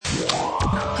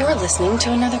You're listening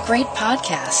to another great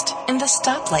podcast in the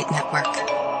Stoplight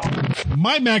Network.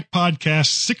 My Mac Podcast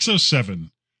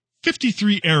 607.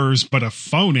 53 errors, but a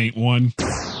phone ain't one.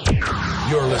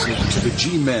 You're listening to the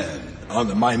G-Men on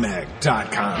the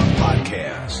MyMac.com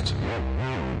podcast.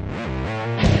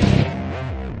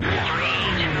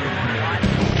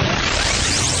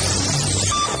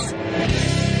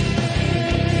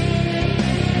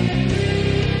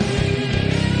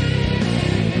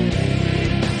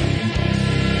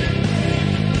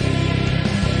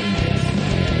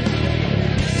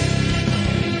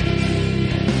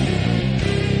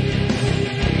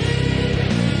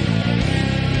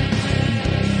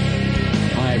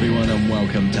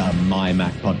 Welcome to My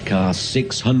Mac Podcast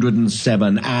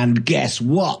 607. And guess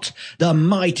what? The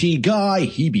mighty guy,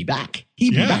 he be back.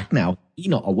 He be back now. He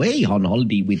not away on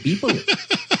holiday with people.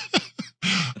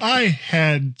 I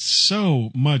had so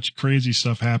much crazy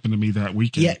stuff happen to me that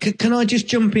weekend. Yeah, can I just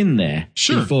jump in there?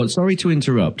 Sure. Sorry to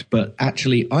interrupt, but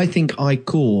actually, I think I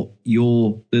caught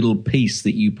your little piece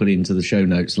that you put into the show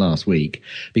notes last week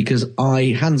because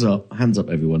hands up,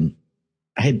 everyone,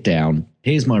 head down.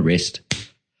 Here's my wrist.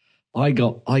 I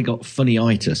got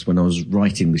funny-itis when I was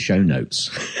writing the show notes,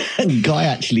 and Guy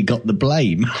actually got the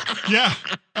blame. Yeah,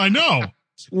 I know.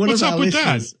 What's up with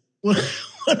that? One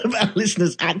of our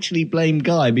listeners actually blamed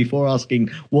Guy before asking,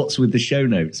 "What's with the show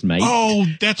notes, mate?" Oh,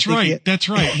 that's right. That's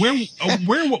right. Where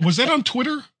was that on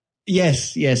Twitter?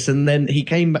 Yes. And then he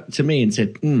came back to me and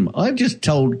said, I've just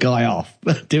told Guy off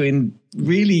doing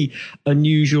really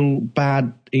unusual,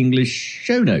 bad English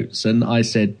show notes. And I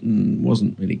said,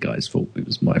 wasn't really Guy's fault. It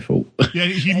was my fault. Yeah,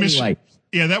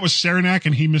 yeah, that was Saranac,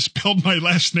 and he misspelled my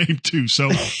last name too. So,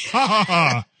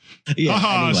 ha.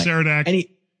 Yeah, anyway, Saranac.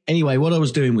 Anyway, what I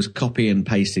was doing was copy and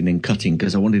pasting and cutting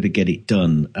because I wanted to get it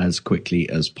done as quickly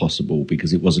as possible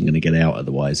because it wasn't going to get out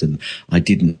otherwise. And I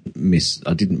didn't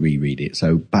reread it.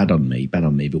 So bad on me, but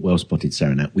well spotted,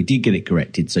 Saranac. We did get it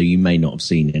corrected. So you may not have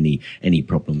seen any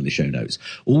problem with the show notes.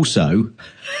 Also,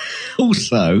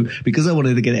 because I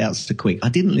wanted to get it out so quick, I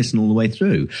didn't listen all the way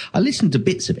through. I listened to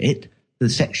bits of it. The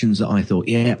sections that I thought,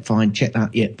 yeah, fine, check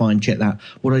that. Yeah, fine, check that.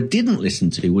 What I didn't listen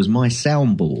to was my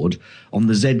soundboard on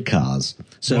the Z cars.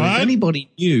 So if anybody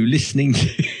new listening to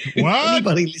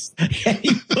anybody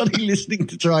listening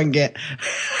to try and get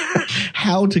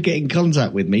how to get in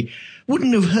contact with me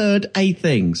wouldn't have heard a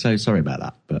thing. So sorry about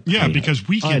that. But yeah, because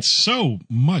we get so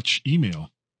much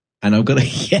email. And I've got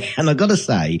to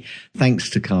say, thanks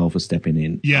to Carl for stepping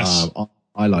in. Yes.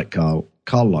 I like Carl.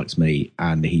 Carl likes me,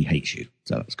 and he hates you.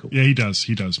 So that's cool. Yeah, he does.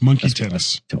 Monkey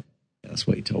tennis. That's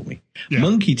what he told me. Yeah.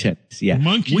 Monkey tennis. Yeah.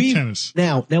 Tennis.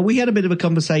 Now we had a bit of a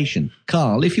conversation.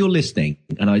 Carl, if you're listening,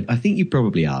 and I think you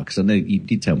probably are, because I know you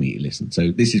did tell me you listened.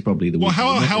 So this is probably the Well,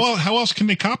 how else can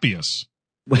they copy us?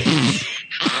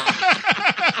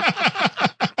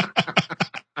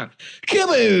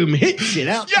 Kaboom! Hits it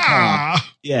out.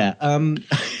 Yeah.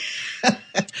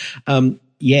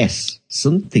 Yes,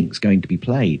 something's going to be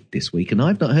played this week, and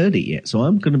I've not heard it yet, so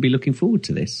I'm going to be looking forward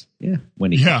to this. Yeah,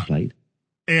 when it gets played.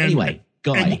 Anyway,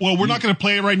 Guy. We're not going to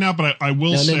play it right now, but I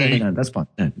will say. No, that's fine.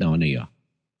 No, I know you are.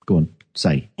 Go on,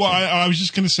 say. Well, I was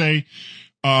just going to say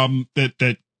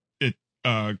that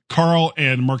Carl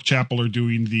and Mark Chappell are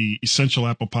doing the Essential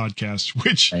Apple podcast,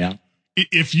 which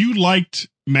if you liked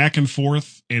Mac and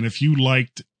Forth, and if you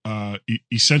liked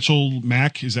Essential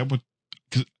Mac, is that what?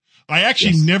 I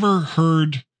actually never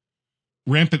heard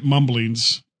Rampant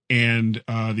Mumblings and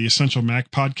the Essential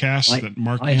Mac podcast that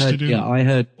Mark used to do. Yeah, I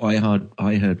heard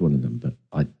one of them, but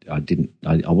I didn't.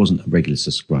 I wasn't a regular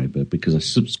subscriber because I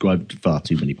subscribed to far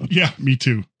too many podcasts. Yeah, me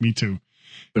too.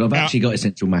 But I've actually got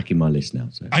Essential Mac in my list now.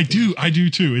 So I do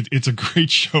too. It's a great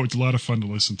show. It's a lot of fun to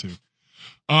listen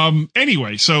to.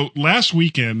 Anyway, so last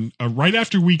weekend, right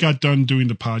after we got done doing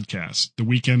the podcast, the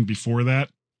weekend before that.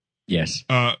 Yes.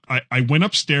 I went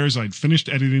upstairs. I'd finished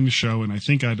editing the show, and I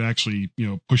think I'd actually,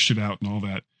 pushed it out and all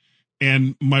that.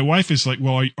 And my wife is like,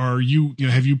 "Well, are you?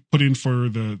 Have you put in for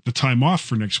the time off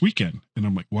for next weekend?" And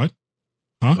I'm like, "What?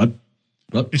 Huh?"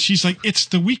 What? And she's like, "It's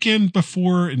the weekend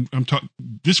before." And I'm talking.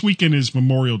 This weekend is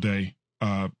Memorial Day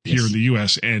here in the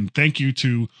U.S. And thank you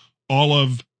to all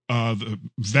of the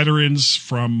veterans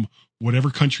from whatever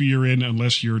country you're in,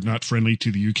 unless you're not friendly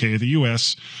to the UK or the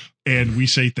US. And we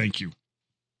say thank you.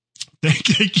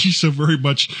 Thank you so very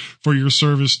much for your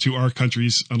service to our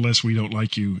countries, unless we don't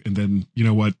like you. And then, you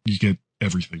know what? You get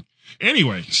everything.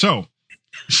 Anyway, so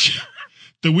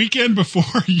the weekend before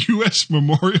U.S.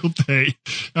 Memorial Day,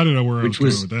 I don't know where I was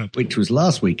going with that. Which was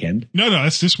last weekend. No,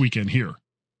 that's this weekend here.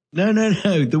 No.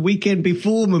 The weekend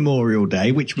before Memorial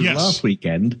Day, which was last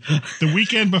weekend. The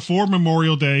weekend before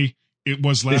Memorial Day, it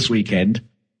was last weekend.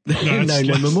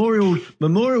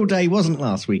 Memorial Day wasn't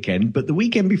last weekend, but the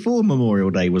weekend before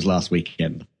Memorial Day was last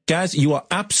weekend. Gaz, you are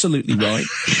absolutely right.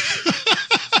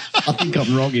 I think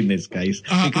I'm wrong in this case.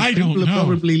 I don't know. People are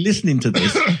probably listening to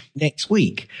this next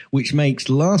week, which makes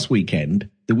last weekend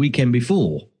the weekend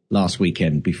before last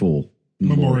weekend before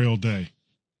Memorial Day.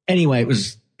 Anyway,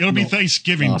 it'll be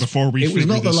Thanksgiving before we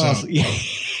figure this out.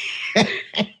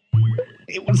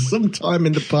 It was sometime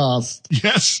in the past.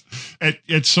 Yes,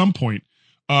 at some point.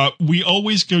 We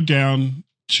always go down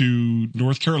to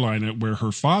North Carolina, where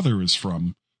her father is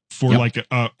from, for like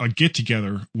a get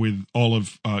together with all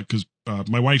of because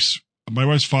my wife's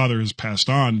father has passed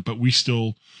on, but we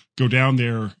still go down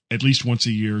there at least once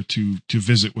a year to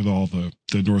visit with all the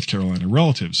North Carolina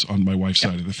relatives on my wife's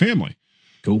side of the family.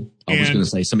 Cool. I was going to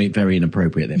say something very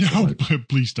inappropriate there. No,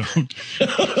 please don't.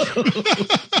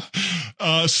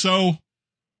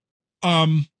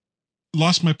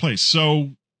 Lost my place.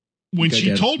 So when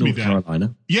she told me that,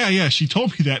 Carolina. Yeah, she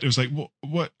told me that. It was like,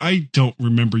 what? I don't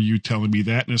remember you telling me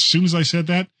that. And as soon as I said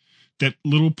that, that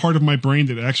little part of my brain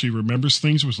that actually remembers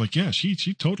things was like, yeah, she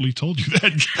totally told you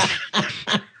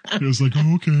that. It was like,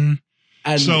 oh, okay.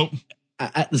 And so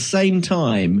at the same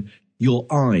time, your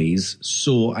eyes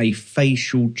saw a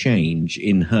facial change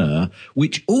in her,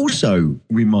 which also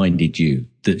reminded you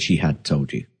that she had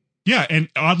told you. Yeah, and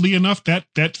oddly enough,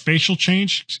 that facial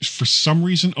change, for some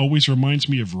reason, always reminds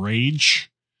me of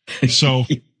rage. So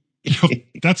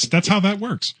that's how that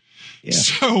works. Yeah.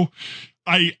 So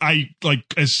I like,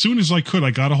 as soon as I could,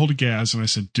 I got a hold of Gaz and I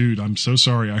said, dude, I'm so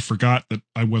sorry. I forgot that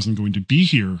I wasn't going to be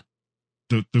here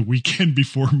the weekend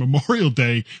before Memorial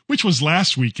Day, which was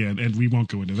last weekend, and we won't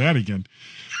go into that again.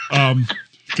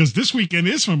 Because this weekend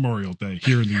is Memorial Day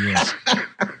here in the U.S.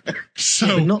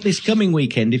 So but not this coming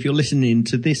weekend if you're listening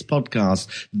to this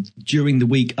podcast during the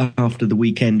week after the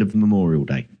weekend of Memorial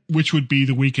Day. Which would be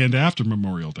the weekend after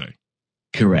Memorial Day.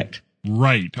 Correct.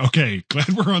 Right. Okay.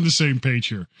 Glad we're on the same page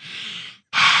here.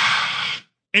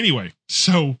 Anyway,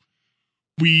 so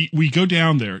we go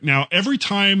down there. Now, every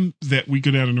time that we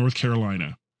go down to North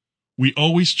Carolina, we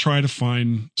always try to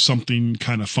find something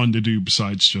kind of fun to do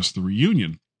besides just the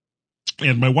reunion.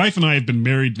 And my wife and I have been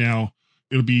married now.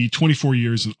 It'll be 24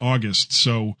 years in August.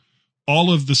 So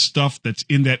all of the stuff that's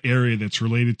in that area that's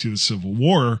related to the Civil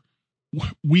War,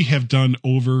 we have done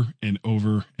over and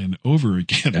over and over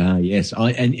again. Yes.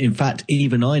 And in fact,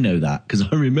 even I know that because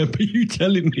I remember you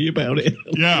telling me about it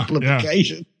on a couple of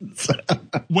occasions.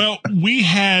 Well, we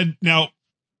had now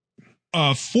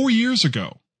 4 years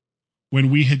ago when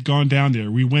we had gone down there,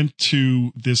 we went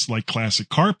to this like classic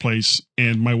car place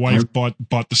and my wife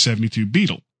bought the 72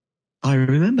 Beetle. I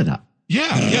remember that.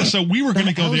 Yeah. So we were going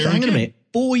to go there again. Hang on a minute.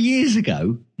 4 years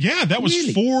ago? Yeah, that was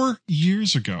really? 4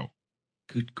 years ago.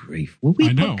 Good grief. Were we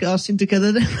podcasting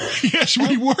together then? Yes,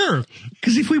 we were.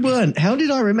 Because if we weren't, how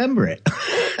did I remember it?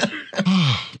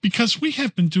 Because we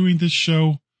have been doing this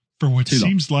show for what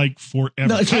seems like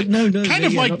forever. Kind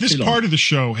of like this part of the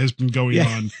show has been going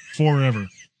on forever.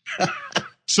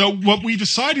 So what we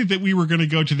decided that we were going to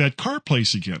go to that car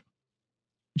place again,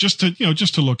 just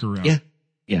to look around.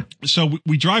 Yeah. So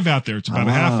we drive out there. It's about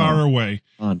a half hour away.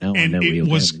 Oh no! And it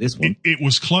was this one. It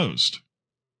was closed.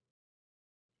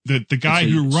 The guy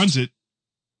who runs it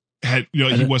had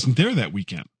he wasn't there that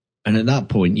weekend. And at that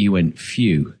point, you went,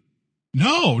 phew.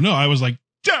 No, I was like,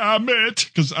 damn it,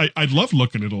 because I love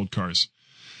looking at old cars.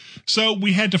 So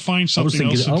we had to find something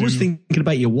else to do. I was thinking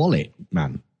about your wallet,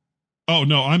 man. Oh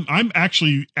no, I'm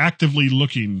actually actively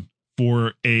looking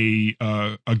for a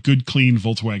good clean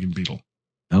Volkswagen Beetle.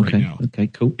 Okay. Right now. Okay,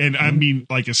 cool. And I mean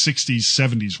like a 60s,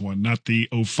 70s one, not the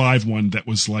 05 one that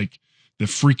was like the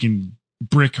freaking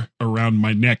brick around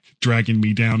my neck dragging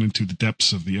me down into the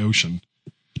depths of the ocean.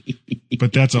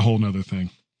 But that's a whole nother thing.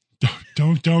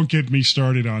 Don't get me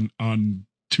started on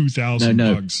 2000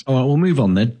 bugs. All right, we'll move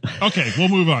on then. Okay, we'll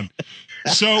move on.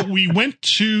 So we went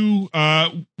to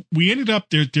we ended up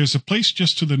there's a place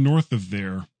just to the north of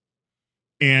there.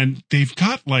 And they've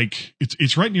got like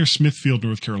it's right near Smithfield,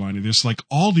 North Carolina. There's like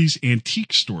all these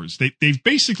antique stores. They've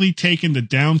basically taken the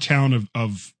downtown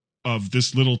of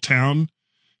this little town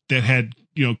that had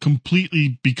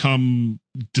completely become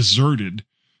deserted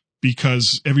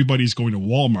because everybody's going to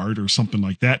Walmart or something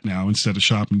like that now instead of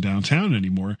shopping downtown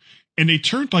anymore. And they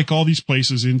turned like all these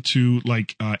places into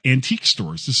like antique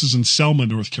stores. This is in Selma,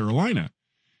 North Carolina.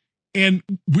 And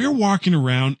we're walking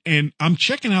around and I'm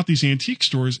checking out these antique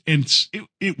stores and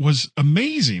it was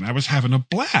amazing. I was having a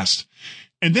blast.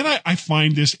 And then I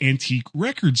find this antique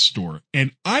record store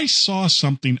and I saw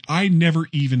something I never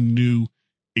even knew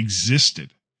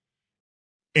existed.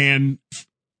 And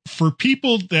for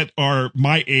people that are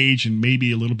my age and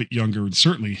maybe a little bit younger and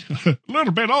certainly a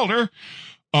little bit older,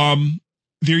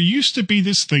 there used to be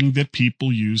this thing that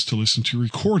people used to listen to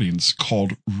recordings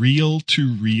called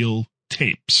reel-to-reel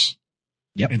tapes.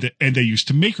 Yep. And they used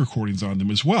to make recordings on them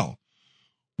as well.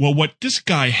 Well, what this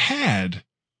guy had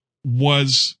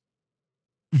was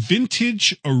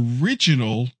vintage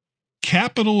original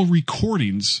Capitol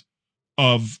recordings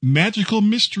of Magical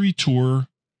Mystery Tour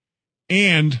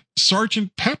and Sgt.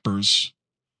 Pepper's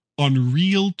on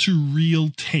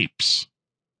reel-to-reel tapes.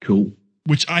 Cool.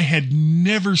 Which I had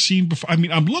never seen before. I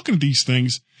mean, I'm looking at these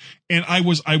things and I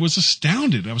was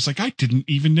astounded. I was like, I didn't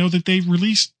even know that they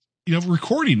released,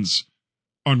 recordings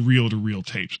on reel-to-reel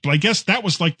tapes. But I guess that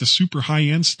was like the super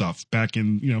high-end stuff back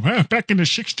in the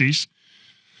 60s.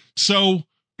 So,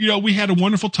 we had a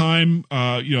wonderful time,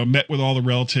 met with all the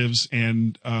relatives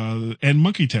and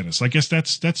monkey tennis. I guess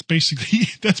that's basically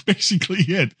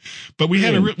it. But we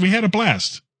had a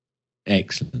blast.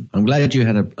 Excellent. I'm glad you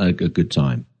had a good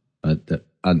time.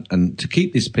 And to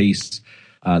keep this piece,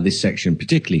 this section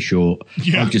particularly short,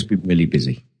 yeah. I've just been really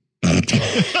busy.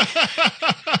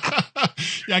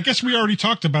 Yeah, I guess we already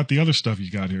talked about the other stuff you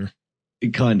got here.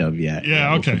 Kind of, yeah.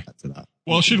 Yeah, okay.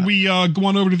 Well, should we go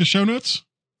on over to the show notes?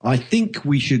 I think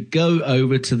we should go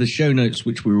over to the show notes,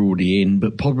 which we're already in,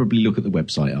 but probably look at the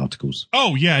website articles.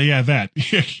 Oh, yeah, that.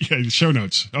 Yeah, the show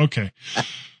notes. Okay.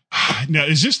 Now,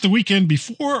 is this the weekend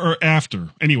before or after?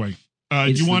 Anyway,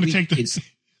 do you want to take the...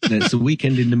 It's the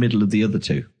weekend in the middle of the other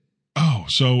two. Oh,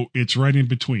 so it's right in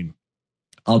between.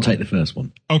 I'll take the first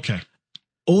one. Okay.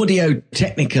 Audio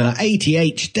Technica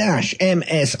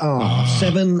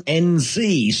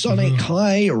ATH-MSR7NC Sonic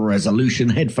High Resolution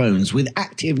Headphones with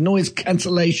active noise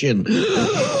cancellation.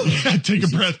 Yeah, take a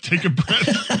breath.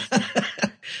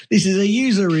 This is a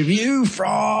user review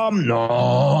from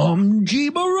Nom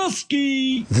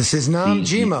Jimoruski. This is Nom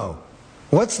Jimo.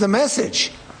 What's the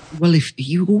message? Well, if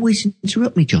you always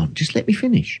interrupt me, John, just let me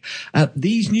finish.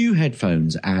 These new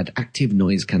headphones add active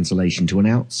noise cancellation to an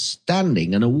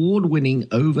outstanding and award-winning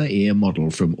over-ear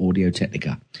model from Audio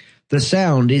Technica. The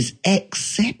sound is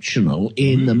exceptional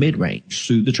in the mid-range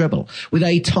through the treble, with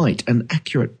a tight and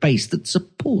accurate bass that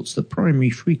supports the primary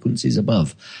frequencies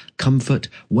above. Comfort,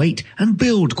 weight, and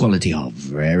build quality are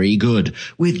very good,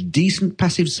 with decent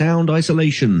passive sound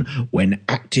isolation when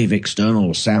active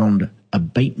external sound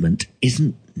abatement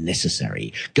isn't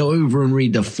necessary. Go over and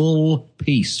read the full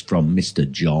piece from Mr.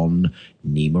 John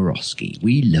Nemorowski.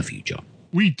 We love you, John.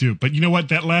 We do, but you know what?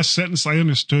 That last sentence I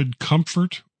understood: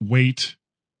 comfort, weight,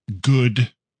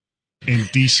 good, and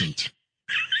decent.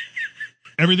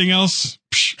 Everything else,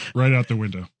 right out the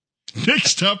window.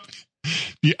 Next up,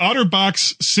 the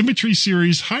OtterBox Symmetry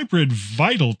Series Hybrid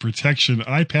Vital Protection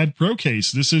iPad Pro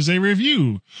Case. This is a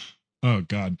review,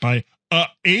 by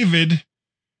Avid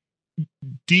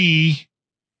D.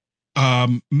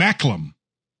 Macklem.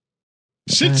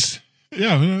 The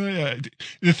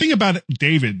thing about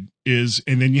David is,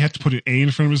 and then you have to put an A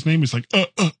in front of his name. It's like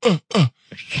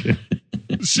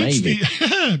Since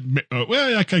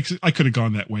well, I could have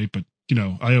gone that way, but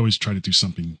I always try to do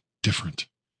something different.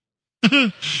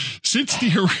 Since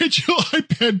the original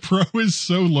iPad Pro is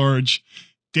so large,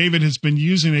 David has been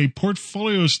using a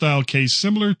portfolio style case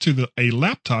similar to a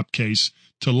laptop case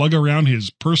to lug around his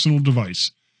personal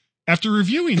device. After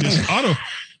reviewing this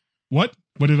What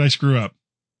did I screw up?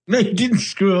 No, you didn't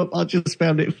screw up. I just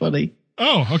found it funny.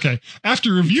 Oh, okay.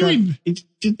 After reviewing...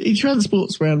 He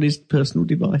transports around his personal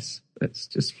device. That's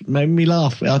just made me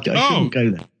laugh. I shouldn't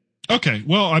go there. Okay.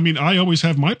 Well, I mean, I always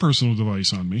have my personal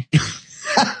device on me.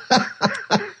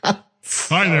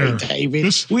 Hi there,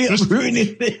 David. We are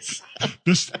ruining this.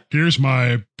 Here's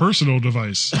my personal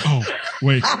device. Oh,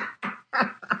 wait.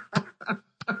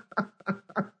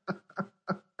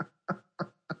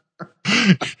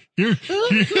 Here's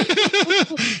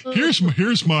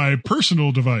my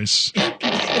personal device.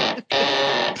 Okay.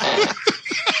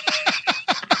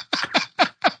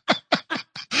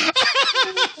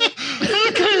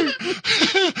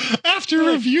 After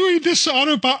reviewing this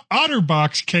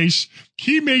OtterBox case,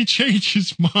 he may change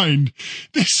his mind.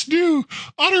 This new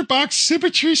OtterBox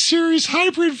Symmetry Series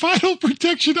Hybrid Vital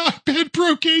Protection iPad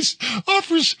Pro case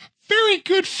offers very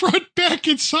good front, back,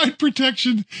 and side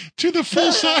protection to the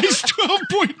full-size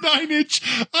 12.9-inch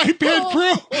iPad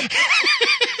Pro.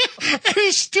 And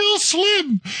is still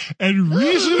slim and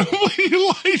reasonably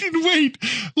light in weight.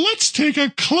 Let's take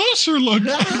a closer look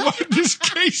at what this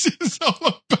case is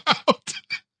all about.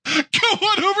 Go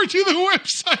on over to the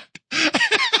website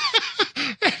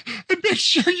and make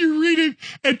sure you read it.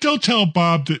 And don't tell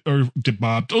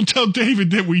don't tell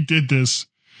David that we did this.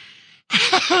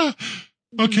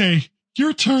 Okay,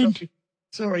 your turn.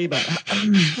 Sorry about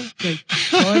that. Okay.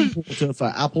 Time Porter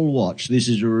for Apple Watch. This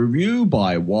is a review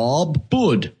by Wab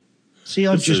Bud. See,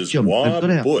 I've This just is jumped. Wab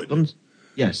Bud.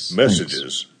 Yes.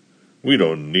 Messages. We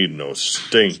don't need no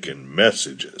stinking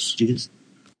messages. Jeez.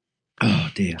 Oh,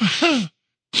 dear.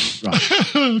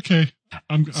 Right. Okay.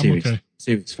 I'm okay.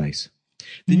 Serious face.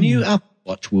 The new Apple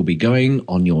Watch will be going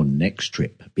on your next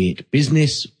trip, be it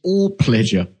business or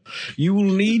pleasure. You will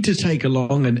need to take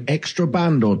along an extra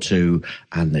band or two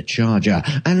and the charger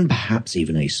and perhaps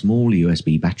even a small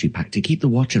USB battery pack to keep the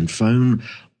watch and phone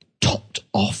topped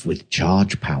off with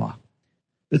charge power.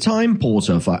 The Time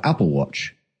Porter for Apple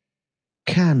Watch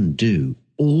can do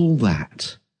all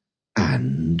that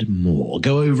and more.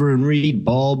 Go over and read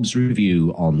Bob's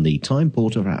review on the Time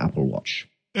Porter for Apple Watch.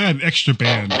 An extra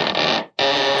band.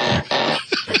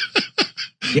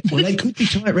 Yeah, well, they could be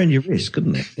tight around your wrist,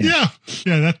 couldn't they? Yeah.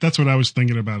 That's what I was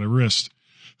thinking about, a wrist.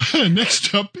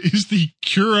 Next up is the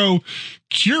Curo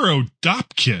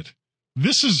Dop Kit.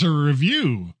 This is a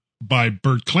review by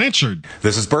Bert Clanchard.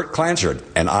 This is Bert Clanchard,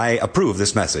 and I approve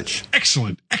this message.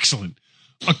 Excellent.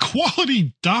 A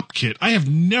quality Dop Kit. I have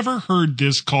never heard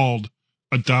this called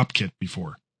a Dop Kit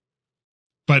before.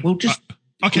 But Well, just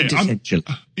okay, quintessential.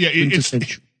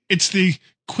 it's the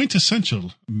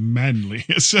quintessential manly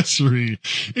accessory.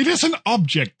 It is an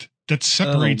object that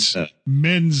separates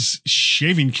men's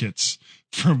shaving kits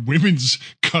from women's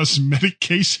cosmetic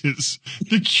cases.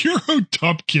 The Curo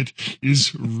Dop Kit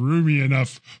is roomy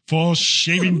enough for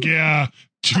shaving gear,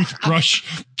 toothbrush,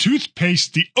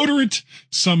 toothpaste, deodorant,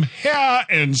 some hair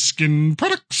and skin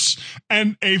products,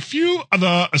 and a few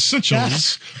other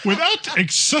essentials without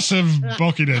excessive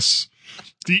bulkiness.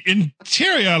 The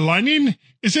interior lining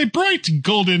is a bright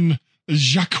golden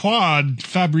jacquard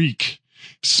fabric.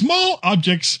 Small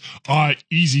objects are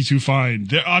easy to find.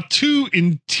 There are 2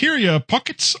 interior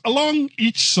pockets along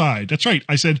each side. That's right,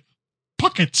 I said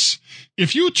pockets.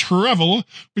 If you travel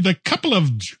with a couple of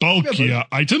bulkier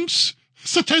items,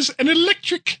 such as an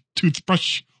electric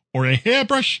toothbrush or a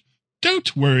hairbrush,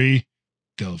 don't worry,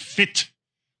 they'll fit.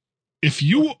 If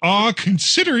you are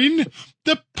considering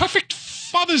the perfect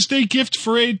Father's Day gift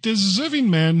for a deserving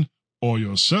man or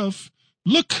yourself,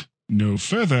 look no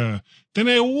further than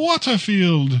a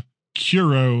Waterfield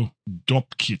Curo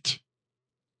Dop Kit.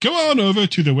 Go on over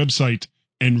to the website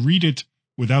and read it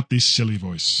without this silly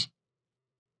voice.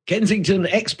 Kensington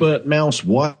Expert Mouse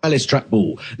Wireless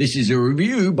Trackball. This is a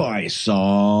review by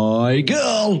Cy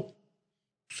Girl.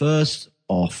 First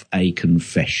off, a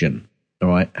confession. All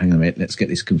right, hang on a minute. Let's get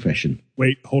this confession.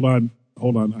 Wait, hold on.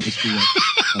 I just do that.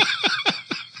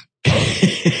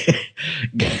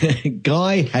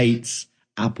 Guy hates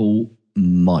Apple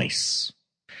mice.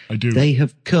 I do. They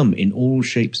have come in all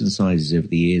shapes and sizes over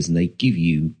the years, and they give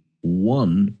you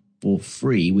one for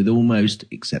free with almost,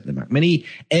 except the Mac Mini,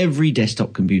 every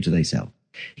desktop computer they sell.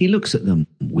 He looks at them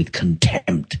with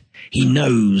contempt. He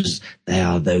knows they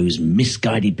are those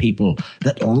misguided people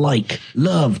that like,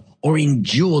 love, or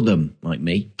endure them, like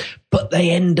me, but they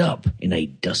end up in a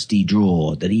dusty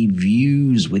drawer that he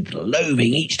views with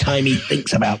loathing each time he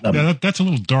thinks about them. Yeah, that's a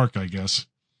little dark, I guess.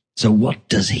 So what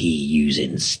does he use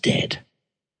instead?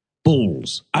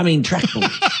 Trackballs.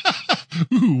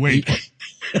 Ooh, wait.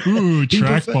 Ooh,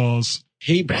 trackballs.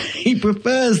 He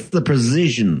prefers the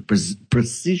precision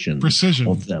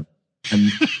of them.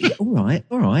 And all right,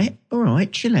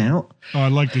 chill out. Oh, I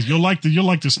like this. You'll like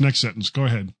this next sentence. Go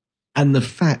ahead. And the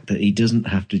fact that he doesn't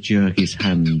have to jerk his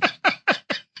hand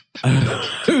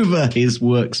over his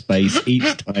workspace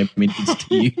each time he needs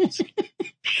to use.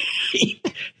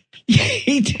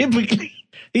 He typically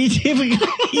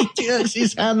jerks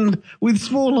his hand with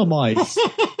smaller mice,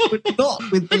 but not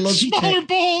with the Smaller Logitech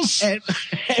balls.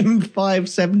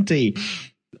 M570.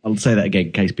 I'll say that again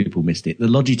in case people missed it. The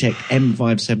Logitech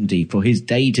M570 for his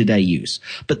day-to-day use.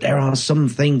 But there are some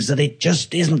things that it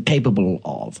just isn't capable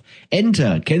of.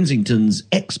 Enter Kensington's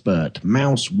Expert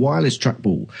Mouse Wireless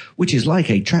Trackball, which is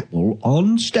like a trackball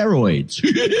on steroids.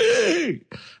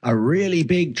 A really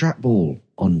big trackball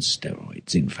on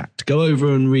steroids, in fact. Go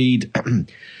over and read,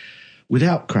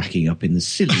 without cracking up in the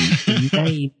silly,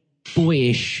 inane,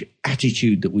 boyish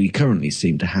attitude that we currently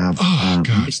seem to have,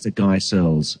 Mr. Guy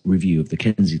Searle's review of the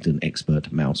Kensington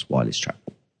Expert Mouse Wireless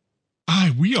Trackball.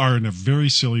 We are in a very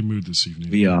silly mood this evening.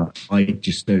 We are. I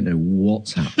just don't know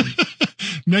what's happening.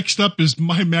 Next up is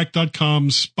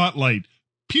mymac.com Spotlight.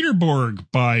 Peter Borg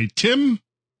by Tim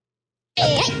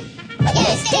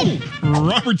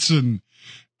Robertson.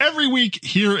 Every week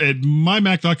here at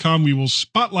mymac.com, we will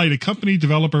spotlight a company,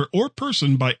 developer, or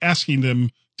person by asking them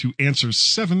to answer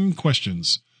 7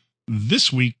 questions.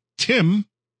 This week, Tim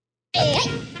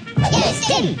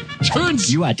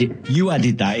turns. You added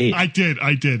that in. I did.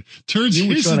 Turns you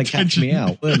were his trying attention. to catch me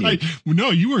out, weren't you?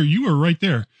 No, you were right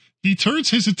there. He turns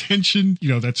his attention.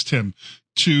 That's Tim.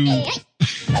 To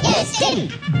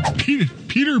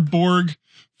Peter Borg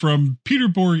from Peter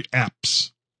Borg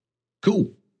Apps.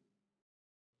 Cool.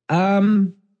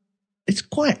 It's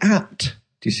quite apt.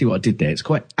 Do you see what I did there? It's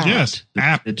quite apt. Yes,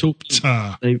 apt.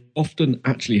 They often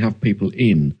actually have people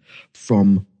in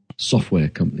from software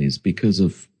companies because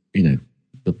of,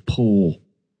 the poor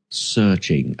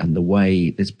searching and the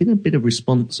way there's been a bit of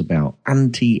response about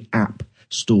anti-app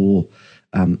store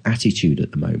attitude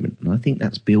at the moment. And I think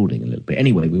that's building a little bit.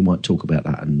 Anyway, we might talk about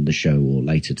that in the show or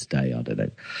later today. I don't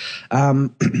know.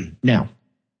 Now,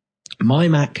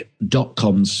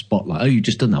 mymac.com spotlight. Oh, you've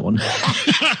just done that one.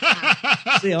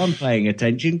 See, I'm paying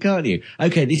attention, can't you?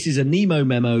 Okay, this is a Nemo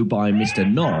memo by Mr.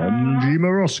 Nom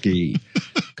Jimorowski.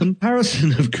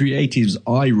 Comparison of Creative's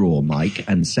iRaw mic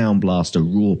and Sound Blaster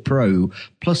Raw Pro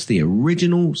plus the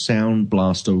original Sound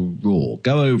Blaster Raw.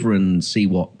 Go over and see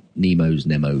what Nemo's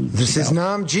Nemo. This is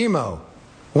Nam Jimo.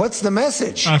 What's the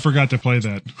message? I forgot to play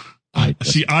that.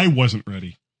 I wasn't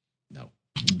ready. No.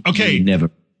 Okay. Never.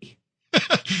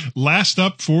 Last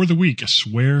up for the week, I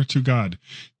swear to God.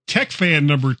 Tech Fan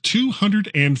number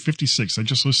 256. I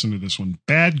just listened to this one.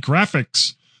 Bad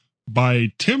Graphics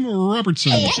by Tim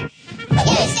Robertson.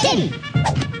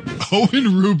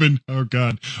 Owen Rubin. Oh,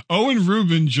 God. Owen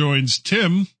Rubin joins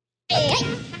Tim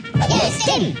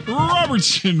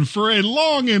Robertson for a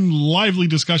long and lively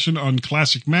discussion on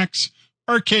classic Macs,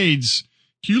 arcades,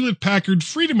 Hewlett-Packard,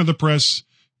 freedom of the press,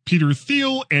 Peter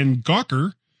Thiel, and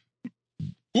Gawker.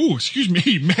 Oh, excuse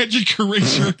me. Magic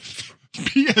Eraser,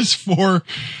 PS4.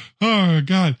 Oh,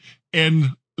 God.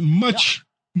 And much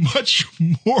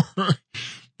more.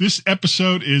 This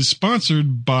episode is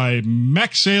sponsored by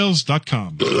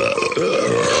MacSales.com. Can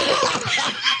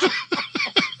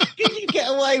you get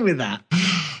away with that?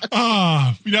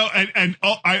 I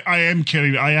am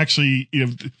kidding. I actually,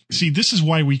 see, this is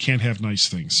why we can't have nice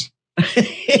things.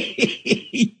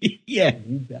 Yeah,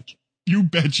 you betcha. You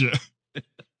betcha.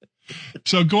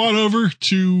 So go on over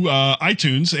to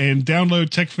iTunes and download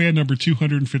Tech Fan number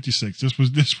 256. This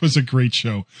was a great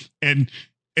show. And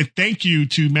thank you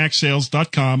to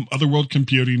MacSales.com, Otherworld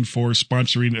Computing, for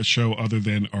sponsoring a show other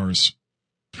than ours.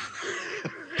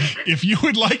 If you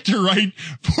would like to write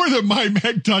for the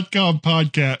MyMac.com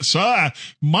podcast,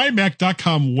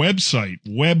 MyMac.com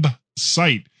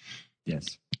website,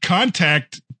 yes,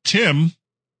 contact Tim.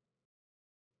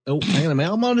 Oh, hang on a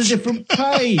minute. I'm on a different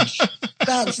page.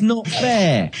 That's not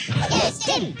fair.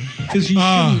 Because you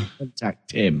shouldn't contact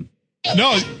Tim.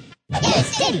 No.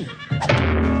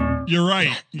 You're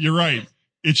right.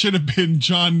 It should have been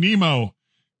John Nemo.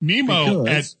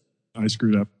 I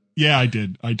screwed up. Yeah, I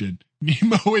did.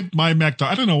 Nemo at MyMac.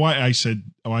 I don't know why I said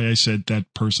that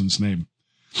person's name.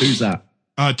 Who's that?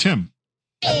 Tim.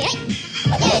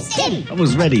 I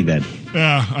was ready then.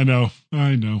 Yeah, I know.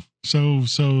 So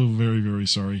very, very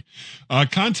sorry.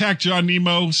 Contact John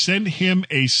Nemo. Send him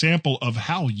a sample of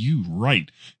how you write.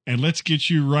 And let's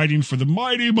get you writing for the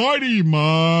mighty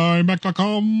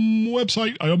MyMac.com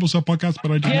website. I almost said podcast,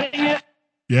 but I didn't.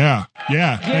 Yeah.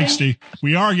 Thanks, Steve.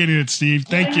 We are getting it, Steve.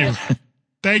 Thank you.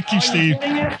 Thank you, Steve.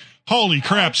 Holy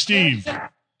crap, Steve.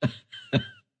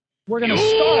 We're going to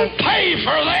start. Pay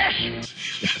for this!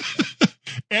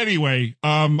 Anyway,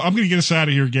 I'm going to get us out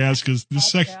of here, Gaz, because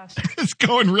this section is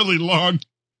going really long.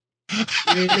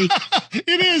 Really?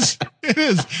 It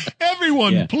is.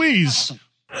 Everyone, please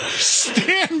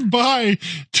stand by.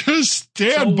 Just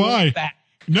stand by. Back.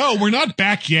 No, we're not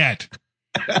back yet.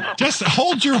 Just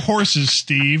hold your horses,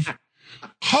 Steve.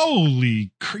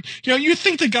 Holy crap. You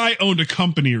think the guy owned a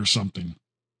company or something.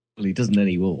 Well, he doesn't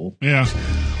anymore. Yeah.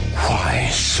 Why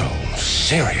so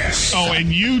serious? Oh, and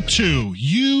you too.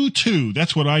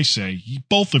 That's what I say.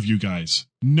 Both of you guys,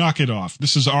 knock it off.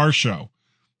 This is our show.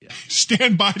 Yeah.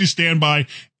 Stand by.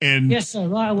 And yes, sir.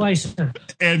 Right away, sir.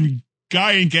 And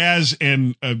Guy and Gaz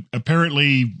and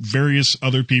apparently various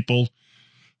other people.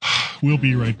 We'll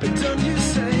be right back. Don't you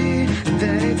say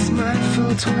that it's my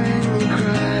fault when we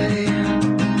cry?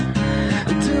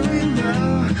 Do we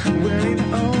know when it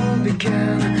all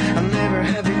began? I'll never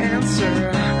have the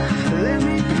answer. Let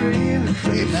me breathe.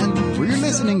 Hey, man, were you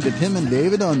listening to Tim and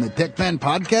David on the Tech Fan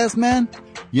podcast, man?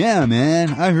 Yeah,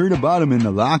 man. I heard about him in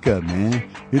the lockup, man.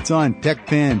 It's on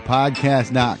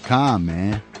techfanpodcast.com,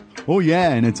 man. Oh,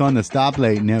 yeah, and it's on the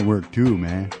Stoplight Network, too,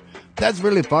 man. That's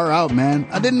really far out, man.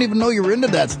 I didn't even know you were into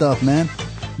that stuff, man.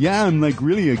 Yeah, I'm like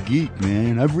really a geek,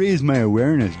 man. I've raised my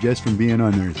awareness just from being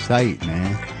on their site,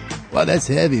 man. Wow, that's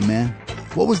heavy, man.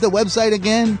 What was the website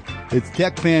again? It's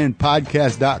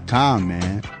techfanpodcast.com,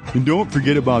 man. And don't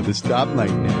forget about the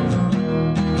Stoplight Network.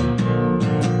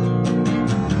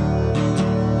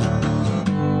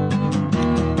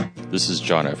 This is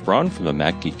John F. Braun from the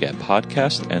Mac Geek Gab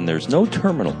podcast, and there's no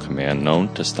terminal command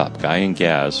known to stop Guy and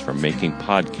Gaz from making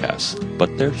podcasts,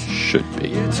 but there should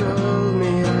be.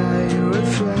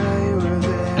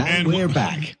 And we're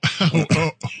back.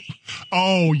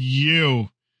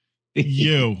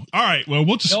 You. All right. Well,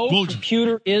 we'll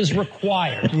computer is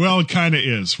required. Well, it kind of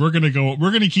is. We're going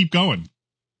to keep going.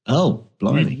 Oh,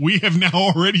 blimey. We have now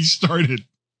already started.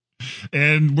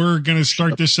 And we're going to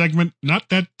start this segment not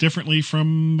that differently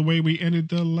from the way we ended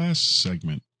the last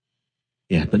segment.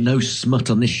 Yeah, but no smut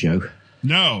on this show.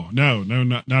 No,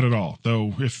 not at all.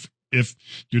 Though if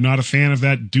you're not a fan of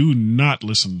that, do not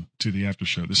listen to the after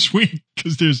show this week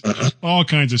because there's all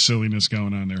kinds of silliness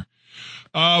going on there.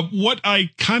 What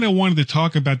I kind of wanted to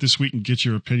talk about this week and get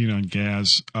your opinion on,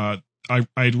 Gaz,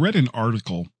 I'd read an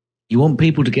article. You want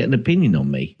people to get an opinion on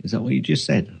me? Is that what you just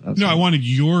said? I wanted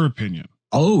your opinion.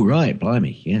 Oh, right.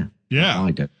 Blimey. Yeah. Yeah.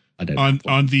 I don't.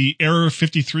 On the Error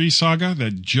 53 saga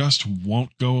that just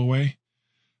won't go away.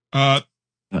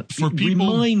 For people,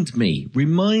 remind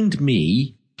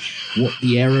me what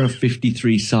the Error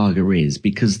 53 saga is,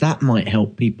 because that might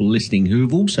help people listening who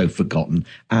have also forgotten,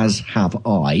 as have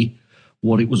I,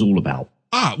 what it was all about.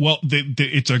 Well,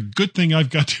 it's a good thing I've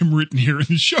got them written here in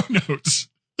the show notes.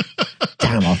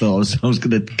 Damn, I thought I was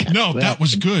going to. No, that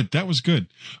was good. That was good.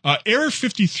 Error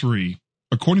 53.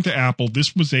 According to Apple,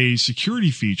 this was a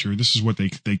security feature. This is what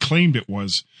they claimed it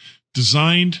was,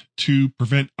 designed to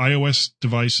prevent iOS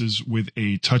devices with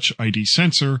a Touch ID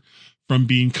sensor from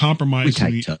being compromised.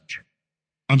 With a touch.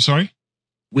 I'm sorry?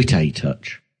 With a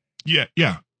touch. Yeah.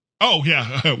 Oh,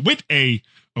 yeah. With a.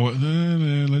 Oh,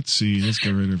 let's see. Let's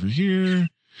go right over here.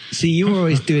 See, you're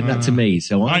always doing that to me,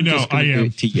 so I'm just going to do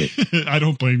it to you. I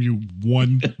don't blame you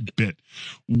one bit.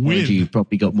 You've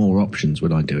probably got more options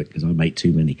when I do it because I make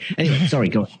too many. Anyway, sorry,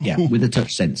 go on. Yeah, with a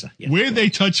touch sensor. Yeah, with a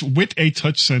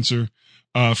touch sensor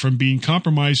from being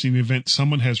compromised in the event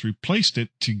someone has replaced it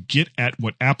to get at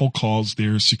what Apple calls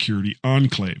their security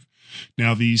enclave.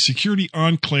 Now, the security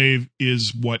enclave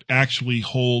is what actually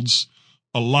holds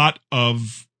a lot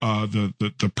of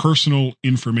the personal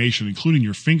information, including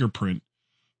your fingerprint,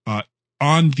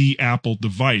 on the Apple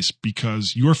device,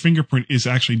 because your fingerprint is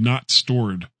actually not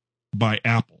stored by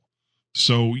Apple.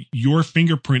 So your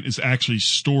fingerprint is actually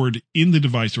stored in the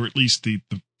device, or at least the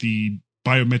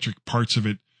biometric parts of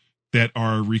it that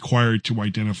are required to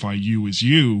identify you as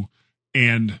you.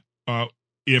 And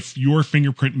if your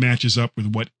fingerprint matches up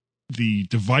with what the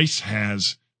device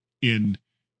has in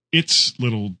its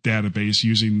little database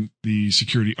using the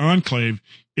security enclave,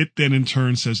 it then in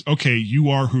turn says, okay, you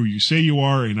are who you say you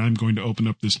are, and I'm going to open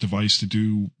up this device to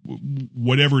do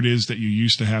whatever it is that you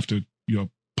used to have to,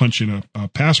 punch in a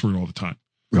password all the time.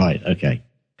 Right. Okay.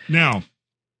 Now,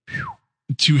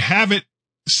 to have it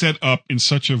set up in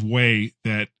such a way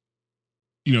that,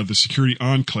 the security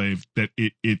enclave, that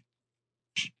it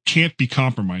can't be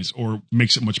compromised or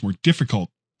makes it much more difficult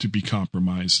to be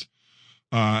compromised,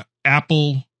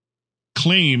 Apple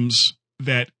claims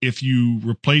that if you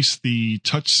replace the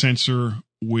touch sensor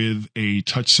with a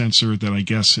touch sensor that I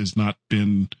guess has not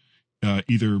been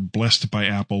either blessed by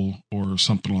Apple or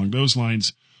something along those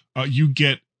lines, you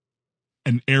get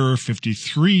an Error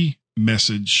 53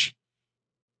 message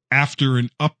after an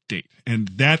update. And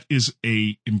that is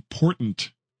a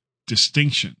important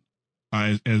distinction.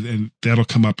 And that'll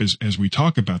come up as we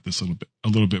talk about this a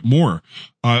little bit more.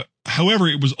 However,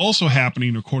 it was also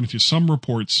happening, according to some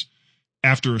reports,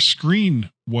 after a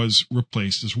screen was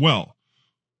replaced as well.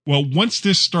 Well, once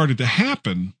this started to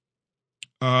happen,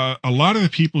 a lot of the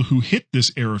people who hit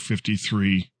this Error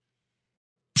 53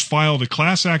 filed a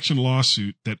class action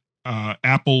lawsuit that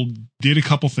Apple did a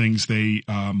couple things. They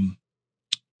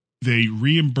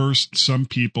reimbursed some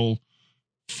people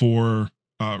for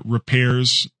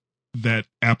repairs that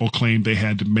Apple claimed they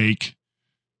had to make,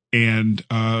 and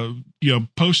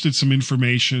posted some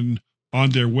information on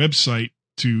their website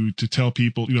to tell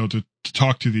people, to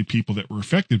talk to the people that were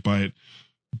affected by it.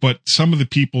 But some of the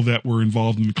people that were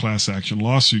involved in the class action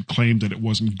lawsuit claimed that it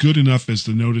wasn't good enough, as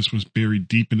the notice was buried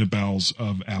deep in the bowels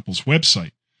of Apple's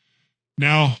website.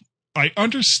 Now, I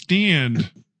understand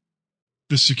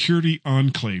the security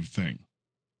enclave thing,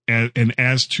 and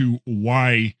as to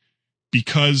why,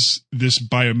 because this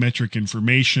biometric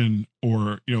information,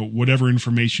 or whatever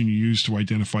information you use to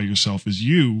identify yourself as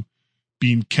you,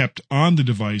 being kept on the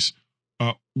device,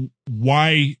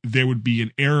 why there would be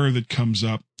an error that comes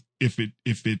up if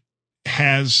it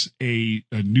has a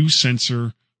new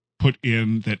sensor put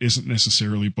in that isn't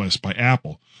necessarily blessed by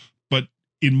Apple. But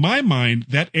in my mind,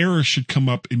 that error should come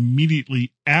up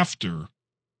immediately after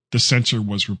the sensor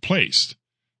was replaced,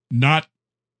 not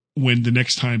when the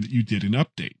next time that you did an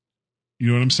update. You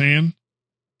know what I'm saying?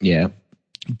 Yeah.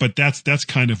 But that's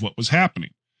kind of what was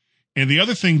happening. And the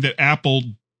other thing that Apple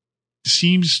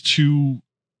seems to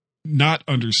not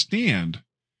understand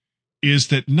is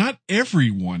that not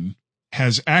everyone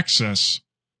has access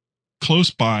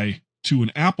close by to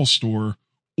an Apple store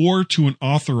or to an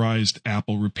authorized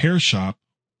Apple repair shop,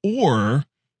 or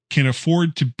can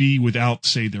afford to be without,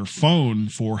 say, their phone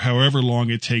for however long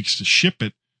it takes to ship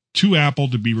it to Apple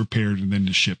to be repaired and then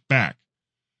to ship back.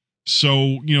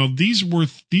 So, these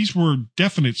were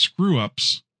definite screw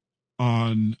ups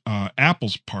on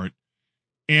Apple's part.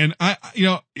 And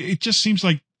it just seems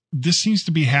like this seems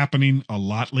to be happening a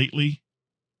lot lately.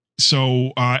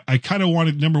 So I kind of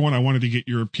wanted, number one, I wanted to get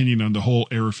your opinion on the whole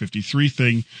Error 53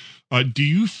 thing. Do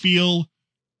you feel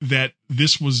that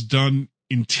this was done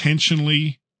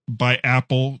intentionally by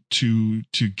Apple to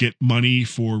get money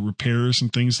for repairs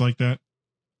and things like that?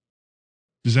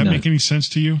 Does that make any sense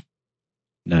to you?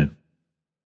 No.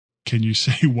 Can you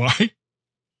say why?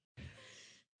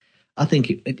 I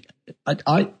think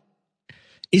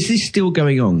is this still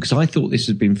going on? Because I thought this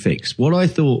had been fixed. What I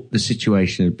thought the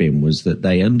situation had been was that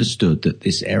they understood that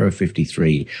this Error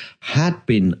 53 had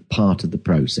been part of the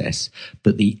process,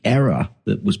 but the error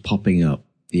that was popping up,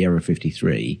 the Error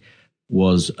 53,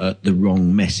 was the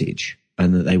wrong message.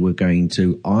 And that they were going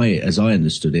to, as I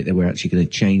understood it, they were actually going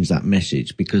to change that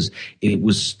message because it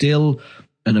was still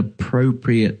an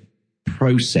appropriate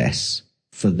process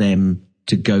for them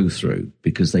to go through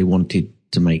because they wanted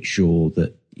to make sure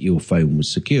that your phone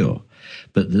was secure.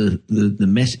 But the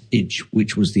message,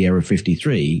 which was the Error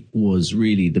 53, was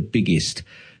really the biggest,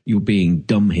 you're being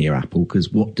dumb here, Apple,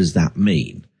 because what does that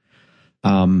mean?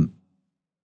 Now,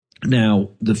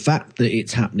 the fact that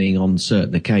it's happening on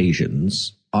certain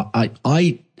occasions,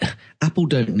 Apple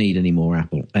don't need any more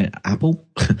Apple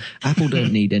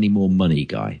don't need any more money,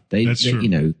 Guy. That's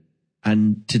true.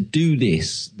 And to do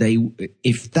this,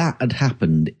 if that had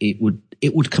happened, it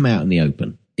would come out in the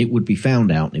open. It would be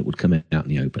found out and it would come out in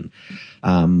the open.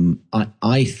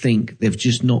 I think they've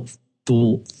just not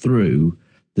thought through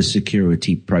the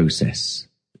security process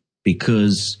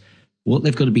because what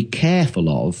they've got to be careful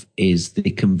of is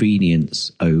the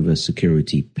convenience over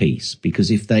security piece. Because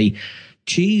if they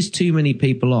cheese too many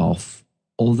people off,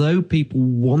 although people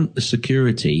want the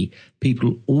security,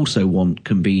 people also want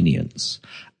convenience.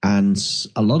 And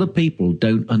a lot of people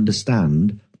don't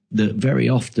understand that very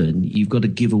often you've got to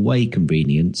give away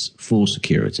convenience for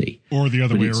security. Or the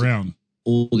other way around.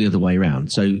 Or the other way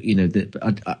around. So,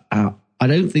 I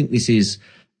don't think this is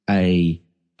an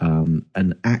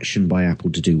action by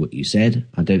Apple to do what you said.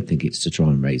 I don't think it's to try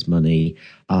and raise money.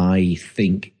 I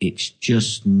think it's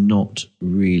just not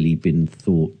really been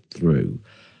thought through.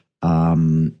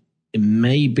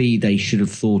 Maybe they should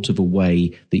have thought of a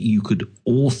way that you could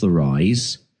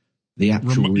authorize the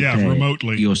actual repair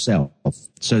remotely yourself,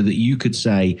 so that you could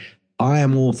say, I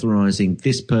am authorizing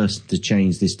this person to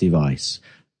change this device.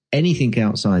 Anything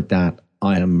outside that,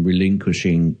 I am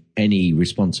relinquishing any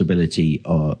responsibility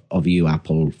of you,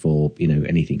 Apple, for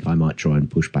anything I might try and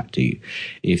push back to you.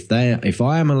 If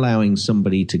I am allowing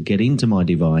somebody to get into my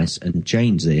device and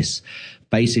change this,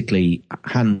 basically,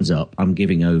 hands up, I'm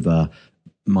giving over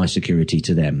my security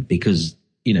to them because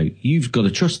you've got to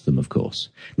trust them, of course.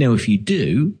 Now, if you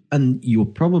do, and you're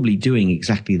probably doing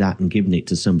exactly that and giving it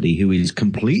to somebody who is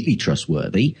completely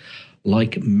trustworthy,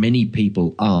 like many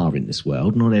people are in this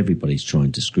world, not everybody's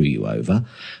trying to screw you over.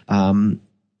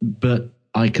 But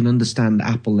I can understand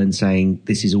Apple then saying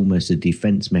this is almost a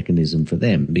defense mechanism for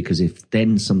them, because if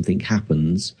then something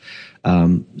happens,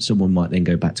 someone might then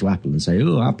go back to Apple and say,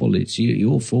 oh, Apple, it's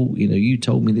your fault. You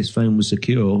told me this phone was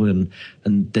secure. And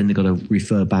then they've got to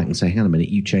refer back and say, hang on a minute,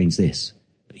 you changed this.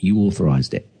 You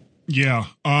authorized it. Yeah.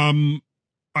 I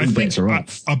think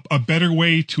a better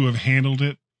way to have handled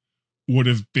it would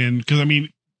have been, because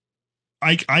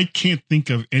I can't think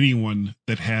of anyone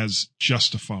that has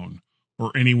just a phone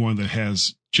or anyone that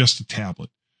has just a tablet.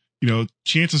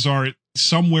 Chances are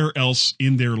somewhere else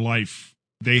in their life,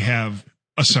 they have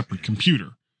a separate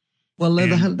computer. Well,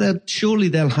 surely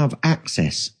they'll have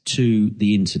access to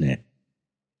the internet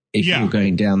if you're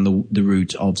going down the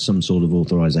route of some sort of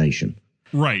authorization.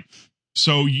 Right.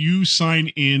 So you sign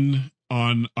in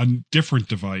on a different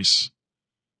device,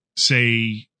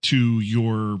 say to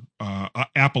your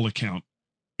Apple account,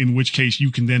 in which case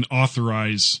you can then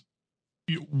authorize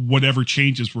whatever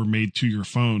changes were made to your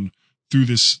phone through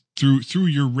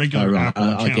your regular Apple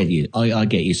account. I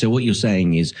get you. So what you're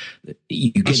saying is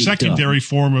you get a secondary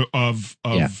form of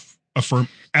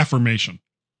affirmation.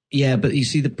 Yeah, but you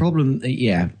see the problem,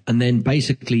 and then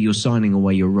basically you're signing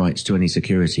away your rights to any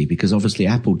security because obviously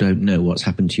Apple don't know what's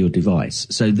happened to your device.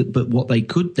 But what they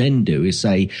could then do is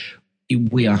say,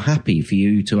 we are happy for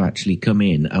you to actually come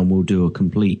in and we'll do a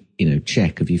complete,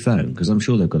 check of your phone, because I'm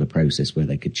sure they've got a process where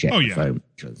they could check the phone.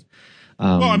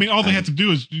 Well, I mean, all they have to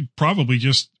do is probably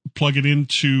just plug it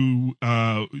into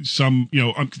some,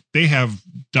 they have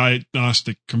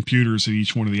diagnostic computers at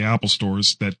each one of the Apple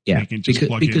stores that they can just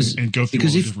plug in and go through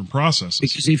all the different processes.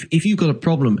 Because if you've got a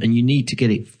problem and you need to get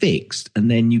it fixed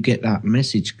and then you get that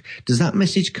message, does that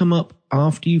message come up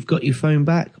after you've got your phone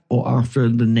back or after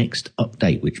the next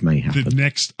update, which may happen? The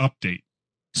next update.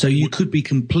 So you could be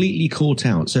completely caught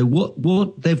out. So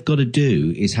what they've got to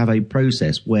do is have a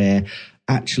process where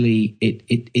actually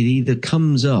it either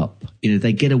comes up,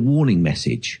 they get a warning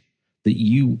message that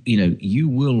your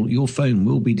phone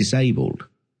will be disabled,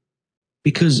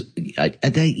 because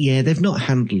they've not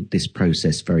handled this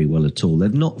process very well at all.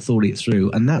 They've not thought it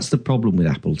through. And that's the problem with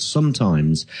Apple.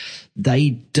 Sometimes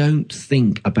they don't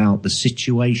think about the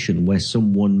situation where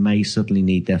someone may suddenly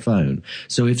need their phone.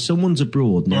 So if someone's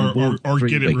abroad and or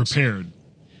get it repaired.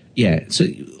 Yeah. So,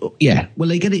 well,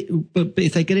 they get it, but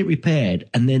if they get it repaired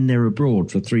and then they're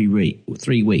abroad for 3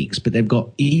 weeks, but they've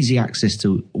got easy access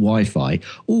to Wi-Fi.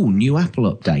 Oh, new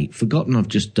Apple update. Forgotten I've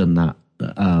just done that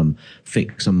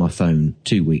fix on my phone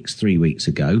 2 weeks, 3 weeks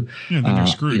ago. Yeah, then you're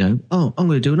screwed. I'm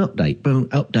going to do an update. Boom,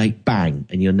 update, bang,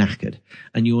 and you're knackered.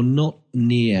 And you're not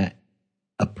near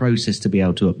a process to be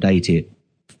able to update it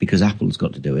because Apple's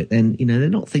got to do it. Then, they're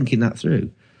not thinking that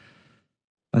through.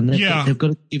 And they've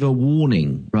got to give a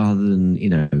warning rather than,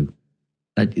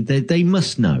 they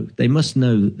must know. They must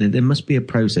know that there must be a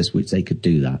process which they could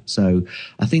do that. So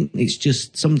I think it's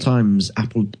just sometimes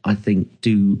Apple, I think,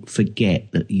 do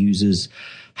forget that users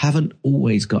haven't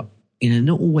always got,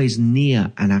 not always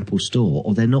near an Apple store,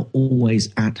 or they're not always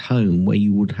at home where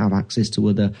you would have access to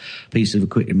other pieces of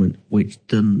equipment which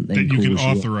then that you can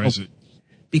authorize it.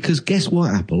 Because guess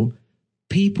what, Apple?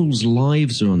 People's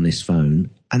lives are on this phone,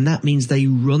 and that means they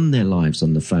run their lives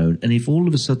on the phone. And if all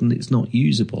of a sudden it's not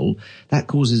usable, that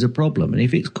causes a problem. And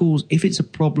if it's a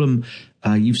problem,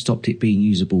 you've stopped it being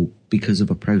usable because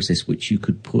of a process which you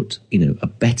could put, a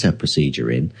better procedure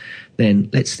in, then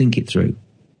let's think it through.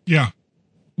 Yeah.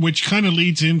 Which kind of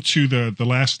leads into the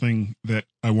last thing that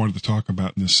I wanted to talk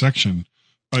about in this section.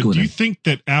 Do you think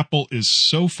that Apple is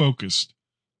so focused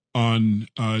on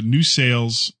new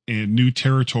sales and new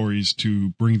territories to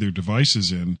bring their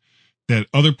devices in that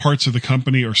other parts of the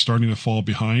company are starting to fall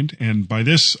behind? And by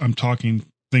this, I'm talking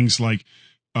things like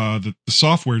the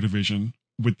software division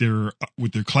with their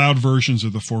cloud versions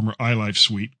of the former iLife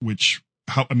suite, which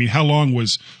how long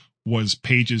was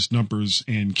Pages, Numbers,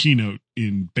 and Keynote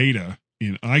in beta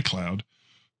in iCloud?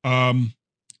 The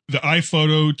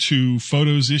iPhoto to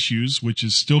Photos issues, which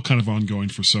is still kind of ongoing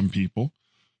for some people.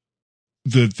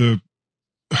 The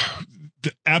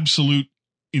absolute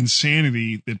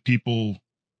insanity that people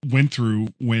went through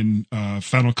when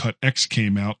Final Cut X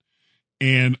came out,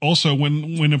 and also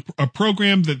when a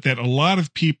program that a lot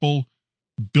of people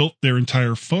built their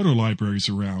entire photo libraries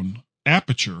around,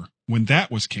 Aperture, when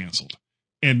that was canceled.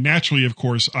 And naturally, of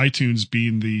course, iTunes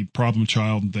being the problem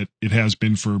child that it has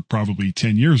been for probably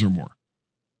 10 years or more.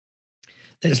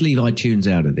 Let's leave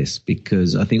iTunes out of this,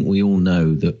 because I think we all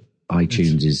know that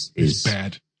iTunes is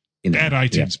bad. Bad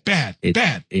iTunes. Yeah.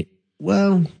 Bad.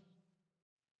 Though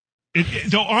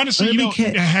honestly,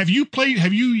 have you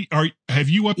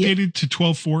updated to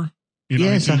 12.4 in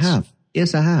Yes, iTunes?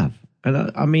 I have.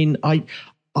 And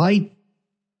I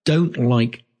don't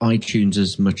like iTunes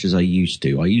as much as I used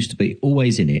to. I used to be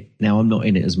always in it. Now I'm not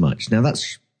in it as much. Now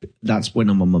that's when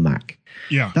I'm on my Mac.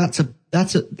 Yeah. That's a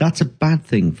bad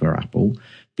thing for Apple,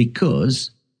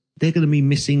 because they're going to be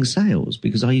missing sales,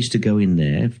 because I used to go in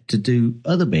there to do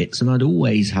other bits and I'd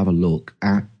always have a look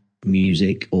at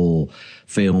music or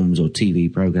films or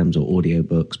TV programs or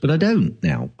audiobooks, but I don't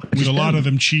now. With a lot of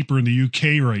them cheaper in the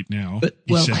UK right now,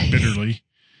 he said bitterly.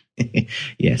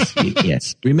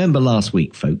 Yes. Remember last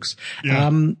week, folks. Yeah.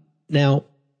 Now,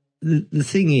 the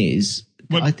thing is,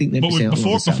 I think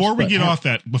before we get off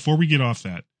that,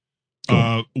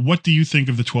 what do you think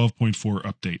of the 12.4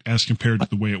 update as compared to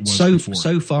the way it was before?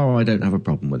 So far, I don't have a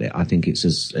problem with it. I think it's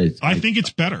I think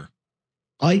it's better.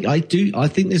 I do. I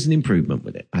think there's an improvement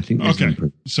with it. I think there's an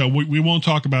improvement. So we won't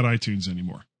talk about iTunes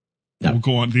anymore. No. We'll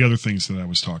go on to the other things that I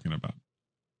was talking about.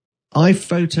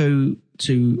 iPhoto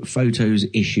to Photos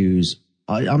issues.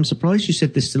 I'm surprised you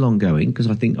said they're still ongoing, because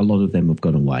I think a lot of them have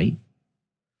gone away.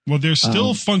 Well, they're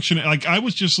still functioning. Like I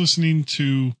was just listening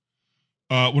to,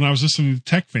 when I was listening to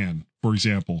Tech Fan, for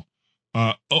example,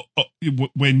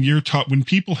 when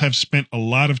people have spent a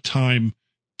lot of time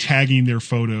tagging their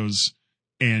photos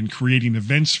and creating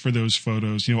events for those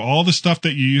photos, all the stuff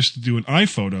that you used to do in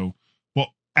iPhoto,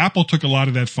 well, Apple took a lot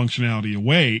of that functionality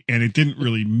away, and it didn't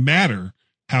really matter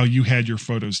how you had your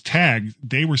photos tagged.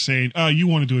 They were saying, you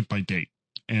want to do it by date.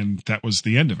 And that was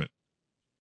the end of it.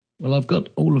 Well, I've got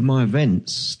all of my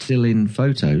events still in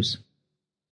Photos.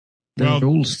 They're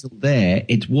all still there.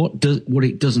 It's what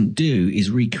it doesn't do is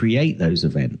recreate those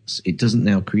events. It doesn't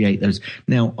now create those.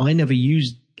 Now, I never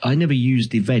used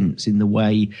events in the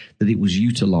way that it was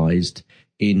utilized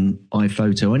in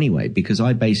iPhoto anyway, because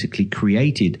I basically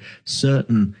created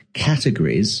certain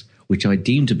categories which I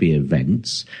deemed to be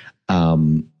events,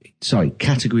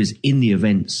 categories in the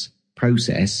events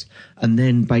process, and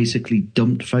then basically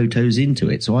dumped photos into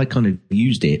it. So I kind of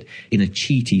used it in a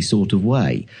cheaty sort of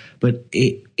way, but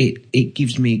it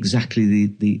gives me exactly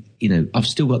the I've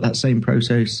still got that same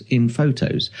process in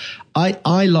Photos.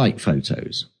 I like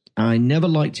Photos. I never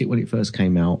liked it when it first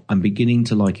came out. I'm beginning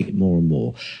to like it more and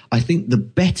more. I think the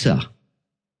better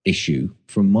issue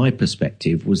from my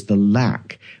perspective was the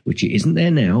lack, which it isn't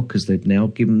there now because they've now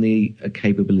given the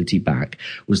capability back,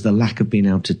 was the lack of being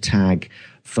able to tag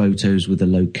photos with a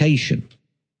location.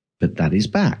 But that is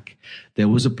back. There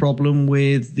was a problem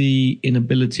with the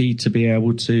inability to be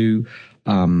able to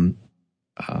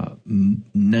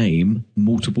name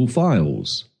multiple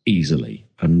files easily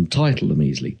and title them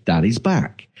easily. That is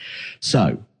back.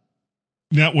 So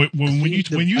now, when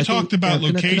you talked about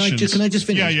locations, can I just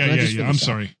finish? Yeah. I'm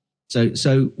sorry. So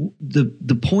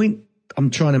the point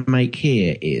I'm trying to make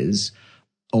here is,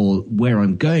 or where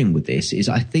I'm going with this is,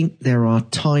 I think there are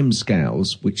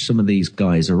timescales which some of these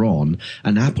guys are on,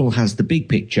 and Apple has the big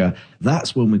picture.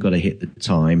 That's when we've got to hit the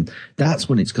time. That's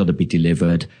when it's got to be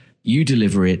delivered. You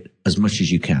deliver it as much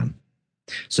as you can.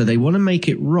 So they want to make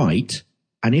it right.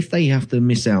 And if they have to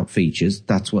miss out features,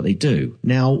 that's what they do.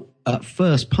 Now, at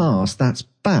first pass, that's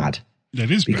bad. That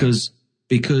is bad.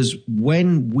 Because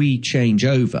when we change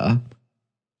over,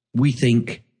 we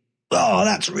think, oh,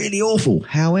 that's really awful.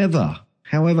 However,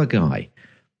 Guy,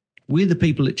 we're the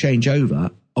people that change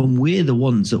over, and we're the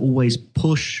ones that always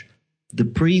push the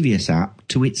previous app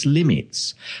to its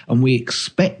limits. And we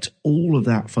expect all of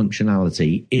that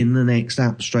functionality in the next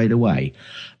app straight away.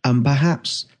 And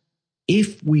perhaps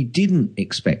if we didn't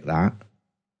expect that,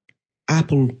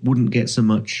 Apple wouldn't get so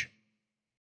much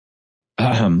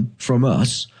from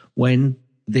us when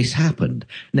this happened.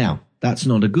 Now, that's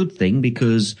not a good thing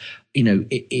because,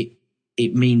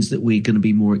 it means that we're going to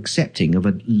be more accepting of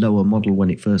a lower model when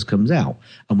it first comes out,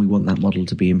 and we want that model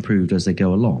to be improved as they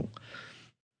go along.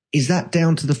 Is that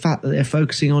down to the fact that they're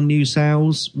focusing on new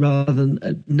sales rather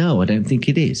than... no, I don't think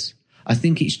it is. I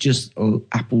think it's just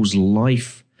Apple's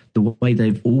life, the way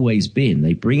they've always been.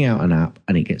 They bring out an app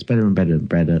and it gets better and better and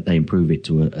better. They improve it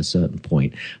to a certain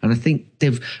point. And I think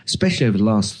they've, especially over the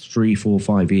last 3, 4,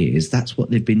 5 years, that's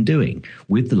what they've been doing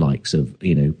with the likes of,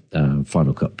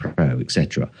 Final Cut Pro,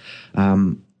 etc.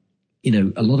 A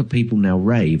lot of people now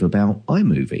rave about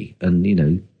iMovie,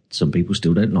 and, some people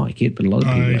still don't like it, but a lot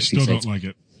of people still don't like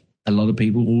it. A lot of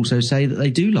people also say that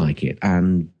they do like it,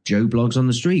 and Joe Blogs on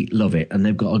the Street love it, and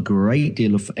they've got a great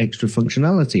deal of extra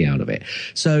functionality out of it.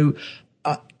 So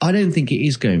I don't think it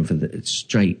is going for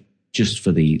just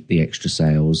for the extra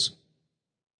sales,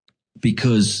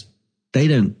 because they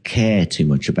don't care too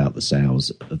much about the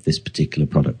sales of this particular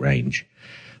product range.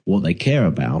 What they care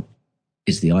about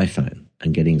is the iPhone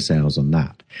and getting sales on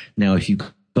that. Now, if you've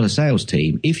got a sales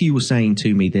team, if you were saying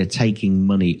to me they're taking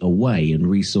money away and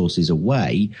resources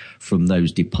away from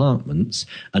those departments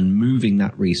and moving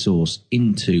that resource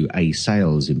into a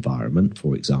sales environment,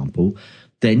 for example,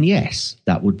 then yes,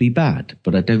 that would be bad.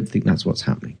 But I don't think that's what's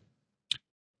happening.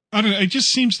 I don't know. It just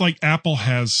seems like Apple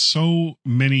has so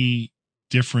many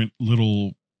different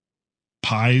little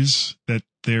pies that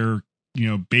they're,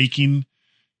 baking,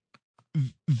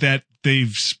 that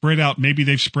they've spread out. Maybe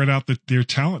they've spread out their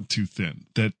talent too thin,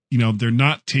 that, they're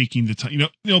not taking the time,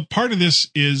 part of this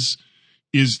is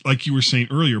like you were saying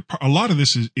earlier, a lot of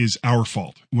this is our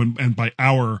fault. And by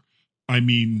our, I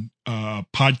mean,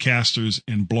 podcasters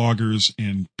and bloggers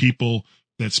and people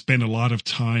that spend a lot of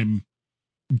time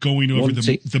going over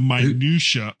the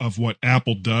minutia of what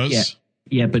Apple does.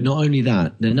 Yeah, but not only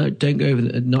that, don't go over.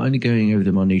 Not only going over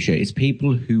the minutiae, it's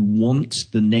people who want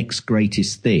the next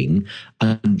greatest thing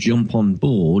and jump on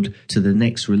board to the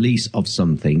next release of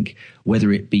something,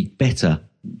 whether it be better,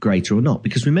 greater, or not.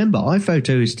 Because remember,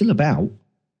 iPhoto is still about.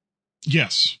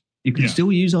 Yes, you can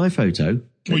still use iPhoto.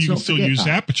 Well, you can still use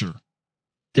Aperture.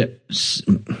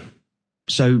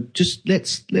 So just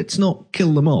let's not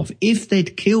kill them off. If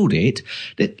they'd killed it,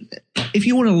 if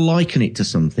you want to liken it to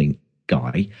something,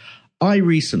 guy. I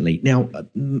recently, now,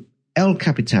 El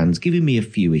Capitan's giving me a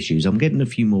few issues. I'm getting a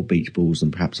few more beach balls than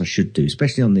perhaps I should do,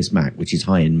 especially on this Mac, which is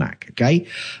high-end Mac, okay?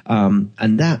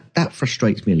 And that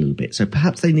frustrates me a little bit. So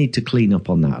perhaps they need to clean up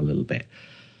on that a little bit.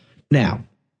 Now,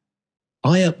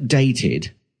 I updated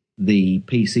the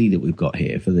PC that we've got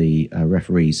here for the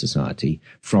Referee Society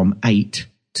from 8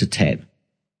 to 10.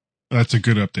 That's a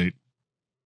good update.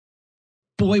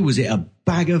 Boy, was it a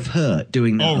bag of hurt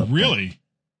doing that. Oh, update. Really?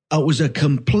 It was a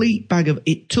complete bag of.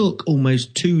 It took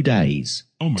almost 2 days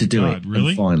to do it.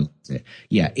 Really? And finalize it.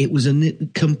 Yeah, it was a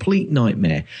complete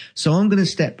nightmare. So I'm going to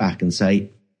step back and say,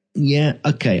 yeah,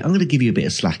 okay, I'm going to give you a bit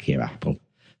of slack here, Apple.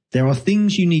 There are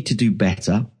things you need to do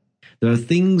better. There are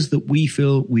things that we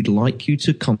feel we'd like you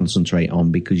to concentrate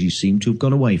on because you seem to have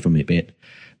gone away from it a bit.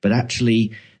 But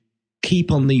actually, keep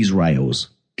on these rails.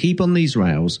 Keep on these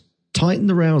rails. Tighten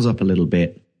the rails up a little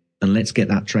bit, and let's get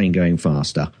that train going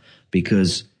faster.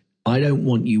 Because I don't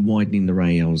want you widening the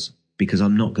rails, because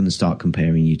I'm not going to start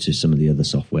comparing you to some of the other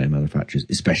software manufacturers,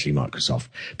 especially Microsoft.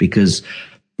 Because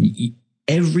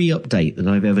every update that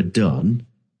I've ever done,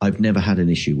 I've never had an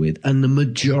issue with. And the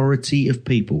majority of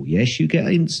people, yes, you get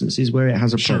instances where it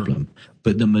has a problem,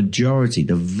 but the majority,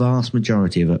 the vast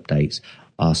majority of updates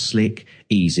are slick,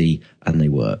 easy, and they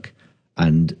work.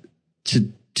 And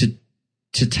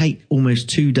to take almost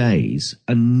 2 days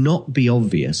and not be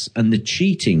obvious, and the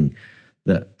cheating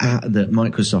that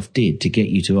Microsoft did to get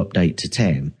you to update to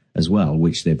 10 as well,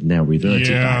 which they've now reverted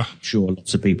back. I'm sure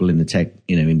lots of people in the tech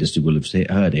industry will have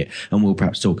heard it, and we'll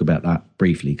perhaps talk about that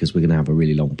briefly because we're going to have a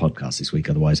really long podcast this week.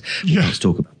 Otherwise, we'll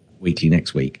talk about briefly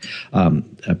next week. So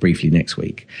I'm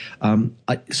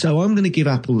going to give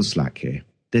Apple the slack here.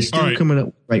 They're still coming up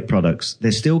with great products.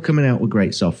 They're still coming out with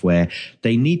great software.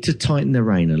 They need to tighten their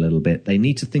rein a little bit. They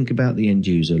need to think about the end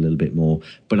user a little bit more.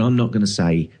 But I'm not going to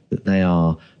say that they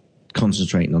are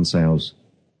concentrating on sales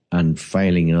and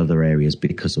failing in other areas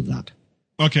because of that.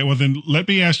 Okay, well then let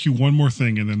me ask you one more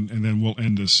thing, and then we'll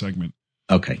end this segment.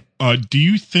 Okay. Do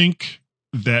you think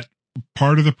that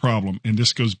part of the problem, and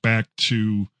this goes back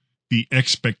to the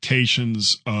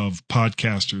expectations of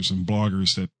podcasters and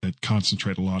bloggers that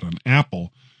concentrate a lot on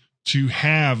Apple, to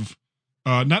have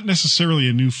not necessarily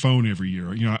a new phone every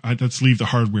year, let's leave the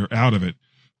hardware out of it,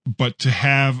 but to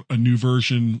have a new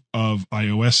version of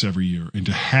iOS every year, and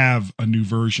to have a new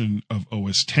version of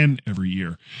OS 10 every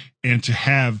year, and to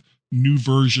have new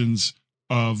versions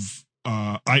of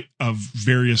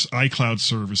various iCloud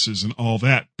services and all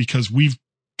that, because we've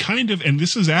kind of, and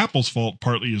this is Apple's fault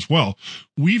partly as well,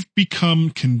 we've become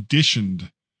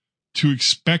conditioned to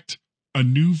expect a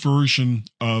new version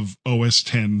of OS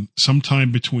 10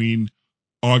 sometime between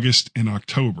August and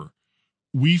October.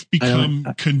 We've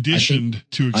become conditioned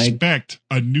to expect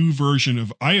a new version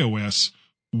of iOS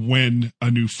when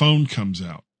a new phone comes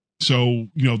out. So,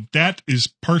 that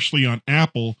is partially on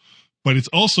Apple, but it's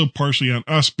also partially on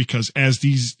us, because as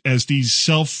these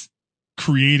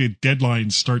self-created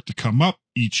deadlines start to come up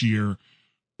each year,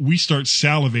 we start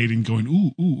salivating,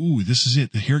 going, ooh, this is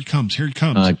it. Here it comes.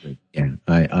 I agree. Yeah,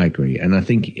 I agree. And I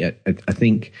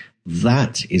think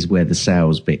that is where the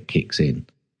sales bit kicks in,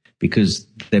 because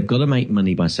they've got to make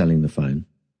money by selling the phone,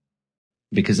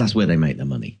 because that's where they make their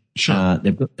money. Sure.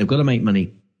 They've got to make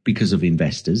money because of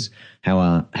investors.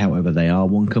 However, they are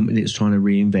one company that's trying to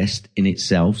reinvest in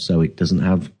itself, so it doesn't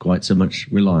have quite so much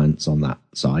reliance on that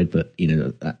side. But,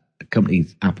 that company,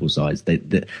 Apple size,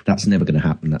 that's never going to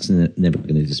happen. That's never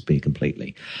going to disappear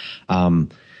completely.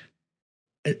 And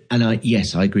I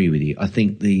agree with you. I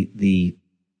think the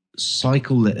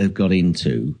cycle that they've got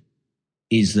into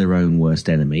is their own worst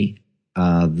enemy.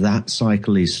 That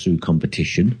cycle is through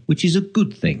competition, which is a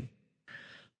good thing.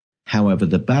 However,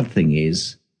 the bad thing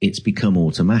is it's become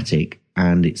automatic,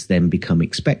 and it's then become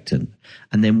expectant.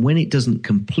 And then when it doesn't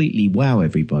completely wow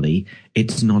everybody,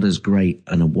 it's not as great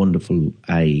and a wonderful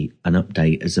an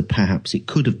update as perhaps it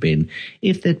could have been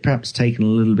if they'd perhaps taken a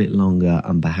little bit longer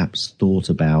and perhaps thought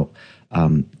about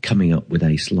coming up with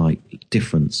a slight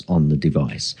difference on the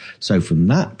device. So from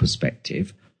that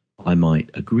perspective, I might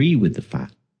agree with the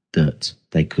fact that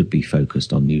they could be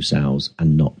focused on new sales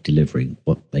and not delivering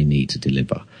what they need to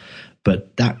deliver.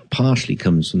 But that partially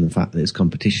comes from the fact that there's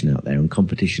competition out there, and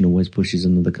competition always pushes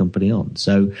another company on.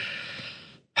 So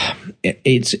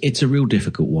it's a real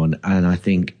difficult one, and I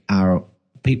think our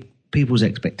people's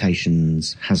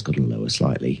expectations has got to lower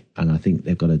slightly, and I think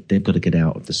they've got to get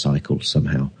out of the cycle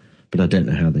somehow. But I don't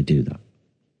know how they do that.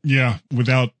 Yeah,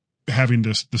 without having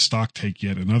the stock take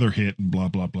yet another hit and blah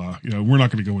blah blah. We're not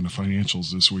going to go into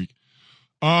financials this week.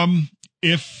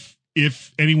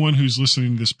 If anyone who's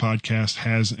listening to this podcast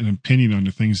has an opinion on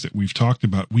the things that we've talked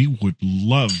about, we would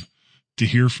love to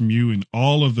hear from you in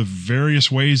all of the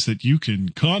various ways that you can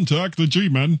contact the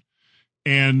G-Men.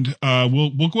 And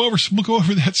we'll go over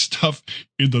that stuff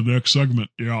in the next segment.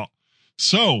 Yeah.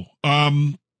 So,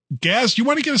 Gaz, you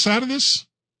want to get us out of this?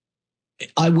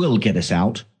 I will get us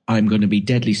out. I'm going to be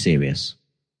deadly serious.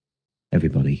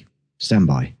 Everybody, stand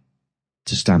by,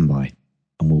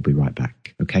 and we'll be right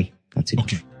back. Okay? That's it.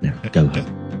 Okay. Now, go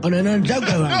home. Oh, no, don't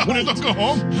go home. No, don't go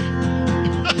home.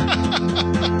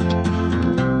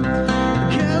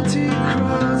 Guilty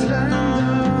cross lined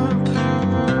up.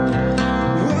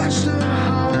 Watch the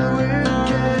hall we're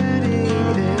getting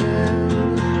in.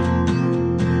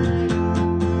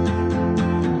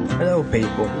 Hello,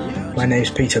 people. My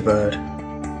name's Peter Bird,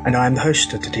 and I am the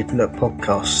host of the Deep Look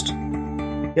podcast.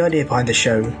 The idea behind the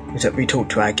show is that we talk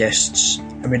to our guests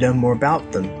and we learn more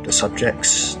about them, the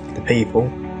subjects, the people,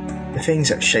 the things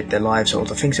that shape their lives, or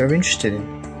the things they're interested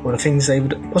in, or the things they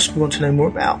would possibly want to know more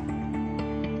about.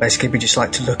 Basically, we just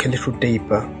like to look a little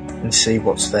deeper and see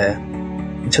what's there,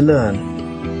 and to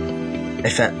learn.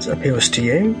 If that appeals to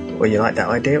you, or you like that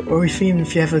idea, or even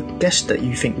if you have a guest that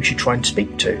you think we should try and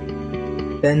speak to,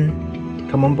 then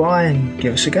come on by and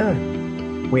give us a go.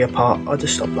 We are part of the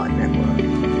Stoplight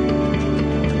Network.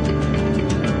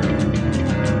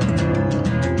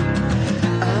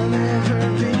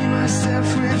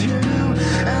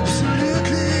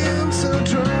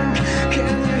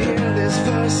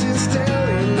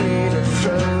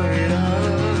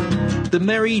 The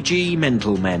Merry G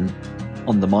Mental Men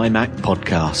on the MyMac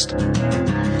podcast.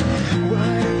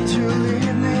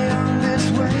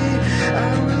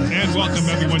 And welcome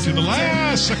everyone to the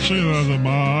last section of the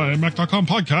MyMac.com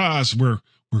podcast where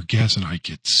Gaz and I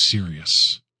get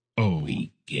serious. Oh,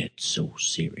 we get so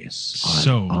serious.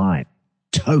 I'm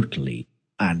totally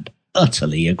and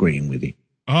utterly agreeing with you.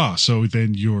 Ah, so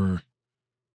then you're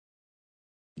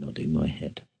nodding my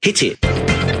head. Hit it.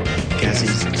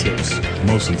 Gaz's tips.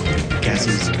 Mostly.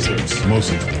 Gaz's tips.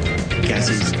 Mostly.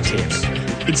 Gaz's tips.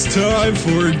 It's time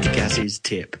for Gaz's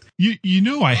tip. You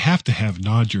know I have to have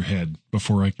nod your head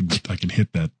before I can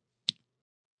hit that.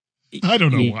 I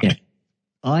don't know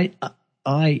why.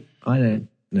 I don't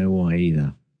know why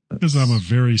either. Because I'm a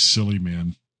very silly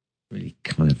man. Really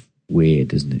kind of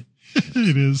weird, isn't it?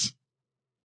 It is.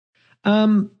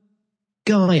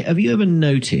 Guy, have you ever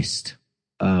noticed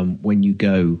when you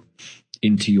go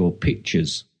into your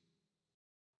pictures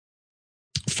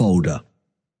folder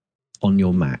on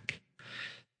your Mac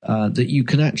that you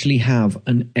can actually have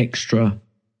an extra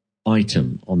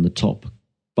item on the top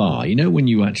bar? You know, when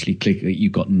you actually click it,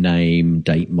 you've got name,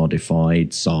 date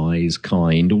modified, size,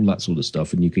 kind, all that sort of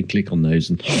stuff, and you can click on those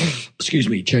and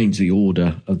change the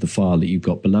order of the file that you've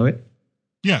got below it.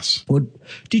 Yes. Well,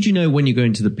 did you know when you go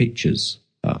into the pictures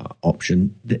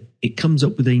option that it comes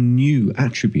up with a new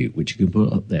attribute which you can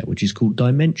put up there, which is called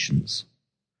dimensions?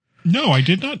 No, I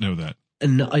did not know that.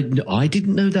 And I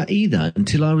didn't know that either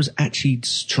until I was actually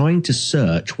trying to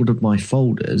search one of my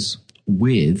folders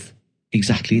with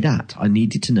exactly that. I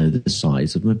needed to know the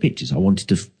size of my pictures. I wanted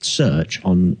to search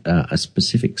on a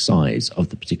specific size of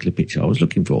the particular picture I was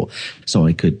looking for so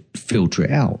I could filter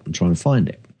it out and try and find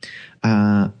it.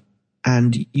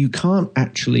 And you can't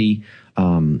actually,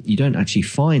 you don't actually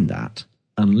find that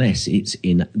unless it's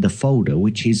in the folder,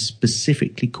 which is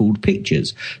specifically called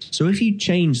pictures. So if you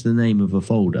change the name of a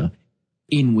folder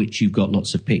in which you've got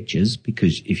lots of pictures,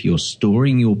 because if you're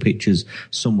storing your pictures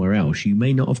somewhere else, you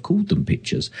may not have called them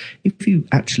pictures. If you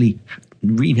actually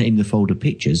rename the folder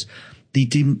pictures, the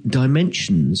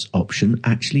dimensions option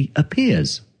actually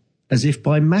appears as if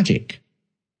by magic.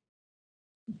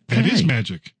 That is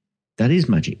magic. That is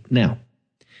magic. Now,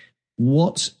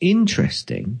 what's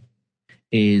interesting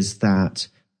is that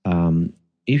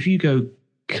if you go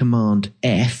Command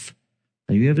F,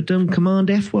 have you ever done Command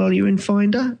F while you're in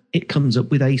Finder? It comes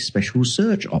up with a special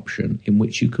search option in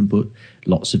which you can put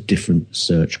lots of different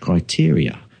search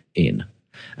criteria in.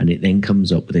 And it then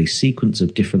comes up with a sequence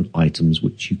of different items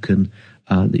which you can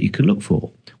that you can look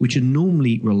for, which are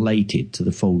normally related to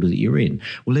the folder that you're in.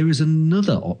 Well, there is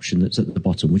another option that's at the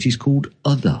bottom, which is called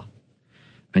Other.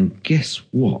 And guess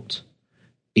what?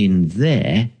 In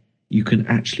there, you can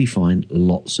actually find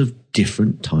lots of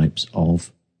different types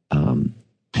of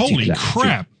holy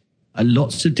crap!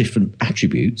 Lots of different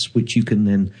attributes which you can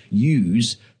then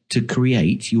use to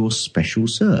create your special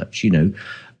search. You know,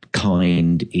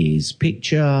 kind is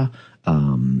picture,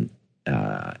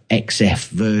 XF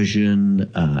version,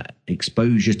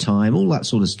 exposure time, all that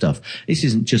sort of stuff. This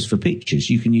isn't just for pictures.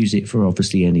 You can use it for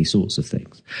obviously any sorts of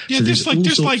things. Yeah, so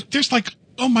there's like,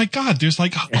 oh my God, there's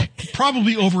like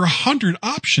probably over 100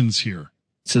 options here.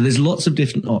 So there's lots of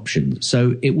different options.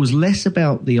 So it was less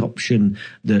about the option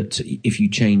that if you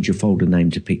change your folder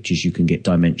name to pictures, you can get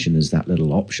dimension as that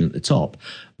little option at the top.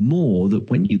 More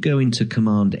that when you go into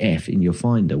Command F in your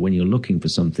Finder, when you're looking for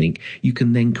something, you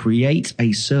can then create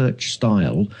a search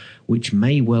style which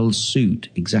may well suit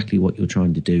exactly what you're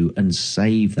trying to do and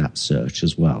save that search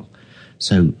as well.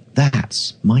 So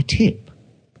that's my tip.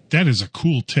 That is a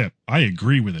cool tip. I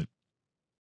agree with it.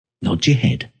 Nod your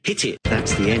head. Hit it.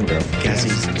 That's the end of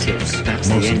Gaz's tips. That's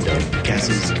the end of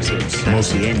Gaz's tips.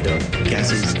 That's the end of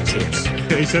Gaz's tips.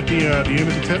 Is that the end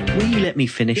of the tip? Will you let me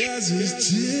finish?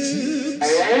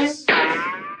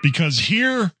 Because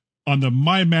here on the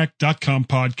mymac.com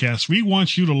podcast, we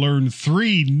want you to learn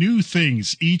 3 new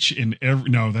things each and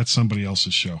every. No, that's somebody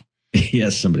else's show.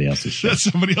 Yes, somebody else's show. That's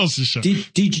somebody else's show.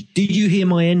 Did you hear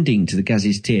my ending to the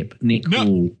Gaz's tip, Nick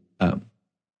Hall,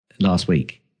 last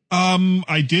week?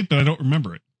 I did, but I don't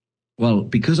remember it. Well,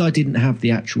 because I didn't have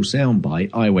the actual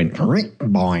soundbite, I went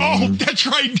boing. Oh, that's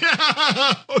right.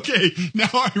 Okay, now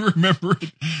I remember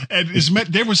it. And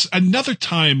there was another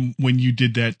time when you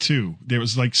did that too. There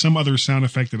was like some other sound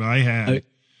effect that I had.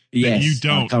 Yes, you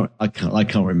don't. I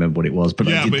can't remember what it was, but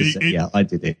I did it. Yeah.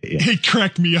 It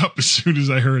cracked me up as soon as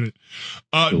I heard it.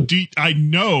 Cool. I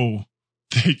know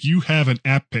that you have an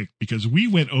app pick because we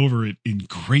went over it in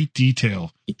great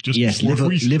detail.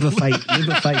 Liver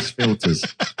face filters.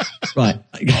 Right.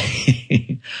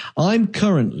 I'm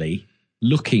currently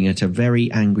looking at a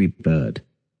very angry bird.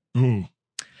 Ooh.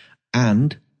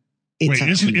 And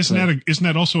isn't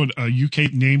that also a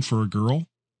UK name for a girl?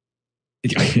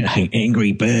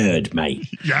 Angry bird, mate.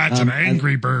 Yeah, it's an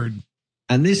angry bird.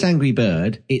 And this angry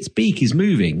bird, its beak is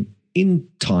moving in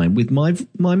time with my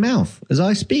mouth as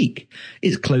I speak.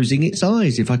 It's closing its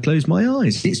eyes if I close my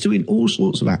eyes. It's doing all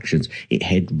sorts of actions. Its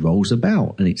head rolls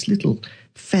about and its little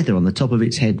feather on the top of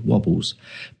its head wobbles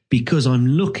because I'm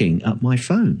looking at my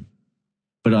phone.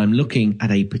 But I'm looking at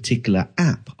a particular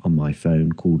app on my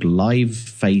phone called Live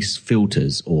Face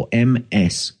Filters, or MSQRD,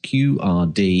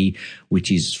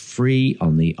 which is free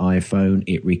on the iPhone.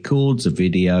 It records a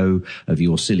video of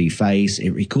your silly face. It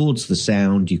records the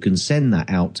sound. You can send that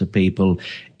out to people.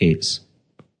 It's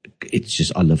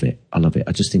just, I love it. I love it.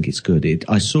 I just think it's good.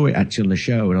 I saw it actually on the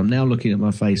show and I'm now looking at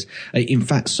my face. In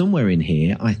fact, somewhere in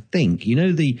here, I think, you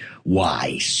know, the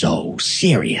why so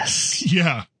serious?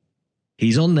 Yeah.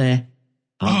 He's on there.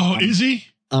 Is he?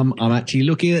 I'm actually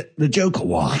looking at the Joker.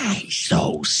 Why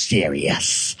so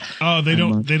serious? Oh, they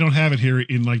don't have it here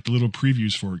in like the little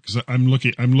previews for it because I'm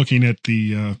looking at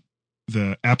the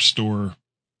App Store,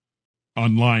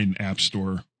 online App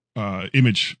Store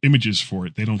images for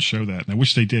it. They don't show that, and I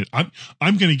wish they did. I'm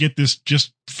going to get this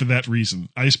just for that reason.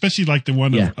 I especially like the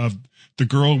one of the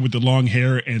girl with the long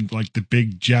hair and like the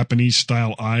big Japanese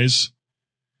style eyes.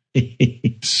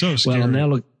 So scary.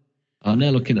 Well, I'm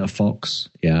now looking at a fox.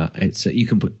 Yeah, it's you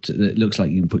can put. It looks like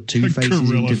you can put 2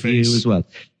 faces into view as well.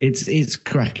 It's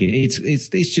cracking. It's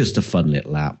just a fun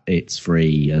little app. It's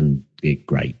free and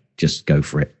great. Just go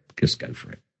for it.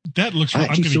 That looks. I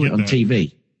actually saw it on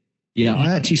TV. Yeah, Mm-hmm.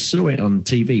 I actually saw it on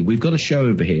TV. We've got a show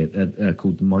over here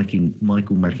called Michael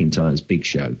McIntyre's Big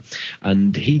Show,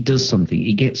 and he does something.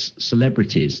 He gets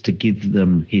celebrities to give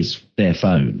them their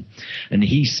phone, and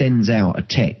he sends out a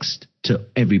text to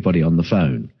everybody on the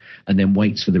phone, and then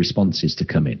waits for the responses to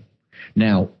come in.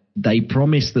 Now, they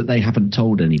promise that they haven't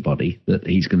told anybody that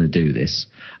he's going to do this,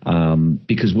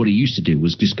 because what he used to do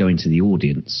was just go into the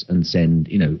audience and send,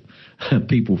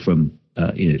 people from,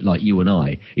 like you and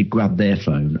I, he'd grab their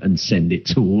phone and send it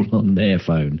to all on their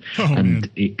phone. Man.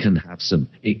 It can have some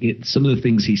of the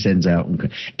things he sends out.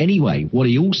 Anyway, what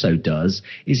he also does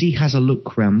is he has a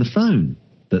look around the phone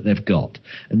that they've got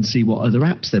and see what other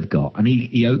apps they've got. And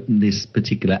he opened this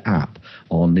particular app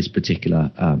on this particular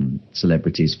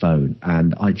celebrity's phone.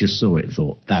 And I just saw it and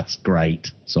thought, that's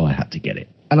great. So I had to get it.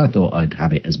 And I thought I'd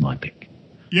have it as my pick.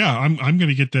 Yeah, I'm going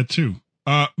to get that too.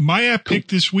 My app pick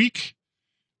this week,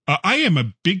 I am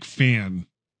a big fan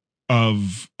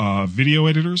of video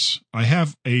editors. I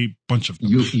have a bunch of them.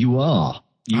 You are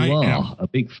a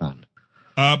big fan.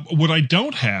 What I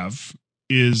don't have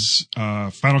is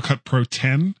Final Cut Pro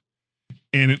 10,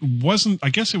 and it wasn't. I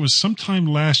guess it was sometime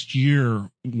last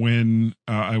year when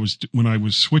I was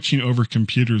switching over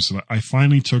computers that I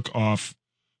finally took off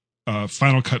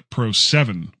Final Cut Pro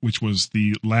 7, which was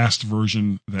the last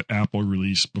version that Apple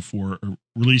released before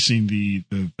releasing the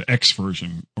X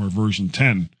version or version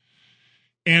 10.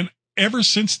 And ever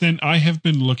since then, I have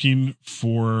been looking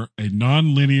for a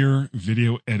non-linear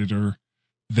video editor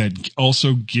that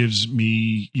also gives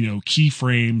me,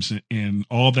 keyframes and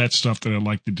all that stuff that I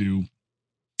like to do.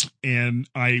 And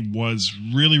I was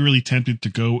really, really tempted to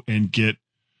go and get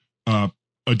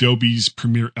Adobe's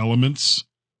Premiere Elements,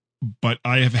 but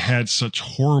I have had such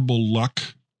horrible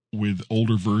luck with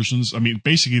older versions. I mean,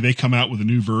 basically they come out with a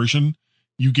new version,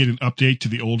 you get an update to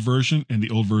the old version, and the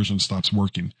old version stops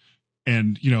working.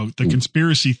 And, the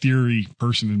conspiracy theory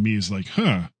person in me is like,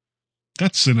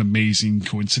 that's an amazing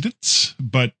coincidence.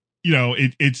 But,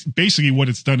 it's basically what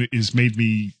it's done is made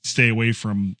me stay away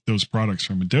from those products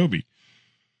from Adobe.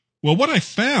 Well, what I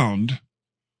found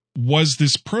was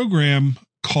this program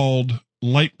called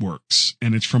Lightworks,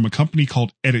 and it's from a company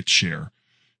called EditShare.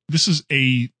 This is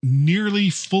a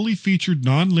nearly fully featured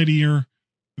nonlinear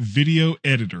video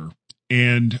editor.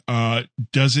 And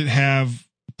does it have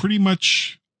pretty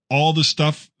much all the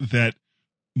stuff that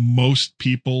most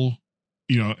people,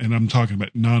 and I'm talking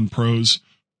about non-pros,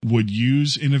 would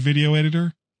use in a video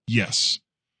editor? Yes.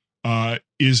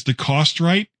 Is the cost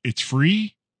right? It's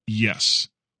free? Yes.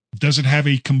 Does it have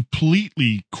a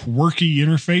completely quirky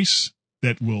interface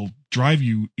that will drive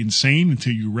you insane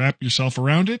until you wrap yourself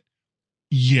around it?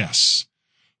 Yes.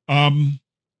 There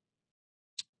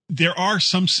are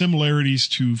some similarities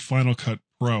to Final Cut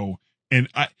Pro, and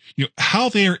how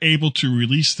they are able to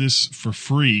release this for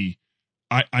free,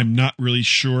 I'm not really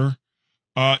sure.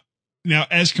 Now,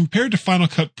 as compared to Final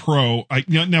Cut Pro,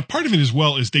 now part of it as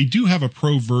well is they do have a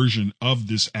pro version of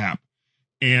this app,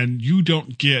 and you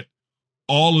don't get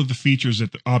all of the features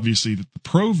that obviously that the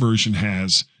pro version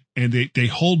has, and they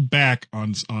hold back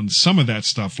on some of that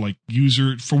stuff, like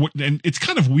and it's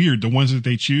kind of weird, the ones that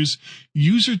they choose,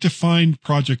 user-defined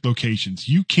project locations.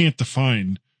 You can't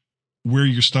define where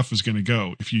your stuff is going to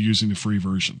go if you're using the free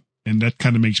version, and that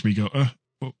kind of makes me go,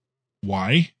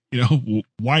 why?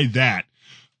 Why that?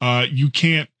 You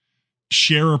can't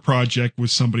share a project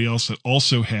with somebody else that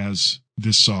also has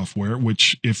this software,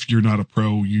 which if you're not a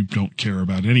pro, you don't care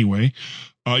about anyway.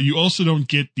 You also don't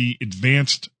get the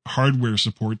advanced hardware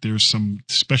support. There's some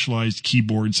specialized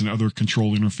keyboards and other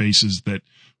control interfaces that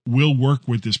will work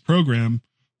with this program.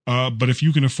 But if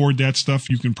you can afford that stuff,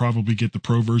 you can probably get the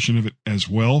pro version of it as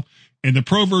well. And the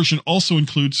pro version also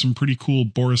includes some pretty cool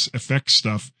Boris FX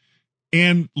stuff.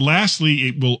 And lastly,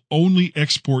 it will only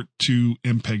export to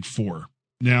MPEG-4.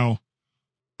 Now,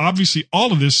 obviously,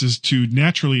 all of this is to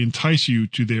naturally entice you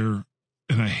to their,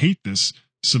 and I hate this,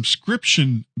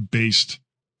 subscription-based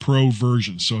pro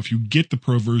version. So if you get the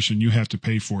pro version, you have to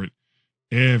pay for it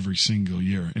every single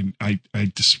year. And I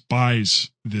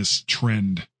despise this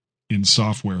trend in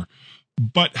software.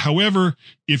 But however,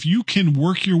 if you can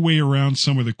work your way around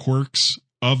some of the quirks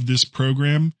of this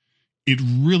program, it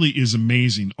really is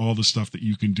amazing, all the stuff that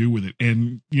you can do with it.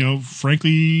 And,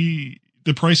 frankly,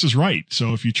 the price is right.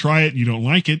 So if you try it and you don't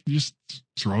like it, just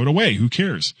throw it away. Who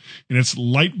cares? And it's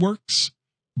Lightworks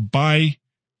by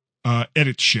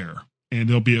EditShare. And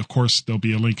there'll be a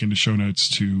link in the show notes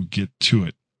to get to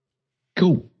it.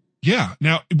 Cool. Yeah.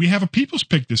 Now, we have a People's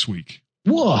Pick this week.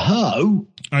 Whoa.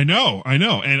 I know.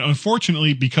 And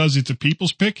unfortunately, because it's a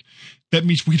People's Pick, that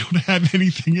means we don't have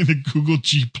anything in the Google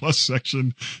G Plus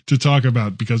section to talk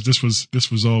about, because this was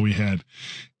all we had.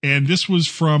 And this was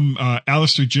from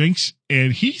Alistair Jenks,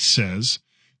 and he says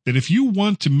that if you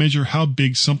want to measure how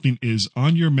big something is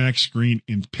on your Mac screen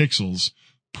in pixels,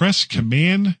 press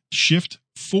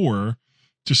Command-Shift-4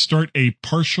 to start a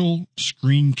partial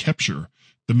screen capture.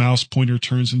 The mouse pointer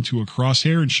turns into a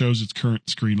crosshair and shows its current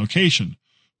screen location.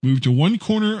 Move to one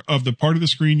corner of the part of the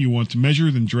screen you want to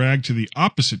measure, then drag to the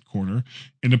opposite corner,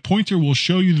 and the pointer will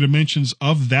show you the dimensions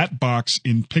of that box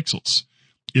in pixels.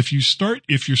 If your start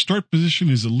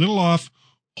position is a little off,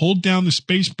 hold down the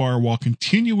space bar while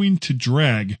continuing to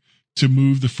drag to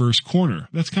move the first corner.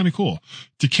 That's kind of cool.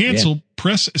 To cancel,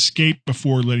 press Escape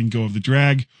before letting go of the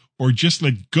drag, or just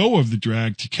let go of the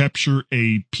drag to capture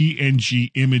a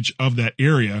PNG image of that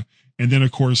area. And then,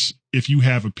 of course, if you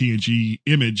have a PNG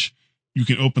image, you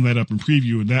can open that up in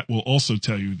preview, and that will also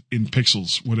tell you in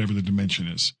pixels whatever the dimension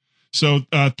is. So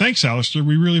thanks, Alistair.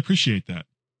 We really appreciate that.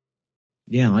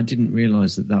 Yeah, I didn't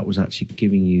realize that was actually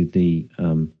giving you the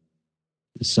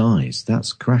size.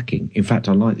 That's cracking. In fact,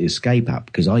 I like the Escape app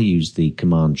because I use the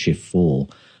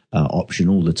Command-Shift-4 option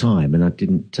all the time, and I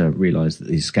didn't realize that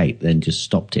the Escape then just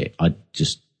stopped it. I'd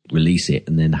just release it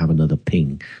and then have another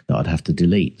ping that I'd have to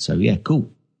delete. So, yeah, cool.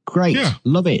 Great. Yeah.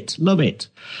 Love it.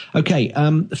 Okay.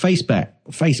 Facebook.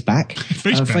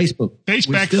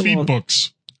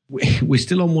 Feedbooks. We're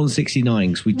still on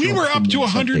 169 because we were up to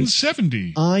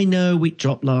 170. I know we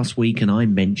dropped last week and I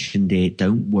mentioned it.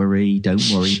 Don't worry.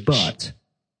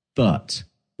 But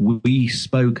we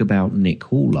spoke about Nick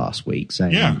Hall last week,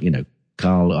 saying,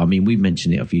 Carl, I mean, we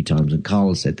mentioned it a few times, and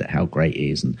Carl said that how great it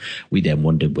is, and we then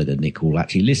wondered whether Nick Hall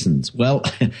actually listens. Well,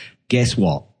 guess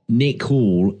what? Nick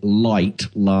Hall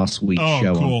liked last week's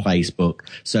show cool. on Facebook.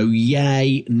 So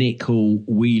yay, Nick Hall.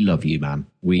 We love you, man.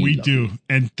 We do. You.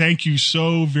 And thank you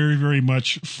so very, very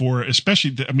much for,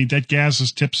 especially, that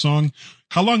Gaz's tip song.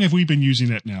 How long have we been using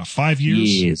that now? 5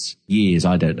 years? Years.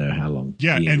 I don't know how long.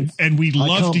 Yeah. Years. And we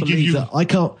love to give you. I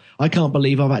can't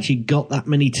believe I've actually got that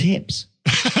many tips.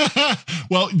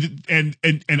 Well, and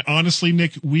honestly,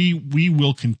 Nick, we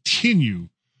will continue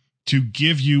to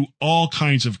give you all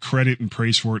kinds of credit and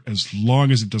praise for it as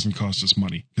long as it doesn't cost us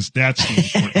money, because that's the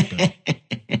important thing.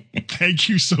 Thank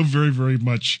you so very, very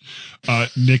much,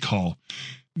 Nick Hall.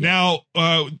 Now,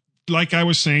 like I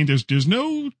was saying, there's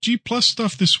no G Plus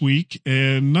stuff this week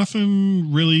and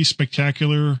nothing really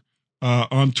spectacular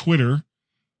on Twitter,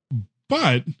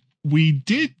 but we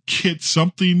did get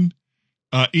something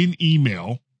in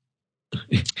email,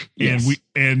 Yes.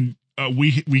 and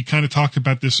we kind of talked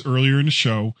about this earlier in the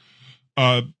show.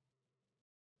 Oh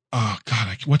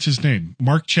God, what's his name?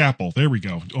 Mark Chappell. There we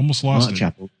go. Almost lost Mark it.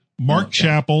 Chappell. Mark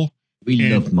Chappell. We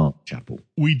love Mark Chappell.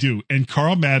 We do. And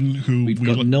Carl Madden, who we've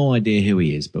got no idea who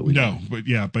he is, but we no, but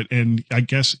yeah, and I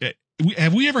guess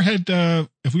have we ever had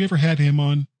him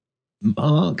on?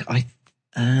 Mark, I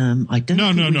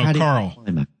don't. No, Carl.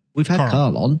 We've had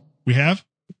Carl on. We have?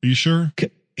 Are you sure?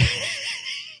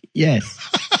 Yes.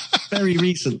 Very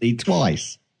recently,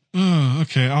 twice. Oh,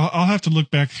 okay. I'll have to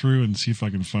look back through and see if I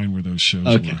can find where those shows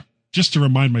were, just to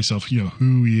remind myself,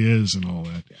 who he is and all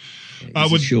that.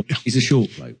 He's a short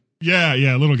bloke.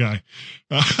 Yeah, little guy.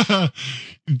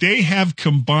 They have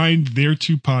combined their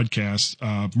two podcasts.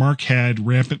 Mark had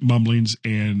Rampant Mumblings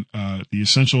and the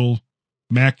Essential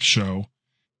Mac Show,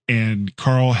 and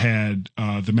Carl had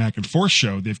the Mac and Forth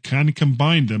Show. They've kind of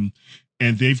combined them,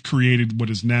 and they've created what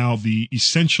is now the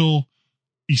Essential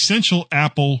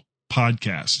Apple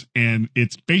podcast. And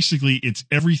it's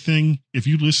everything. If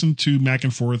you listen to Mac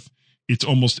and Forth, it's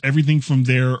almost everything from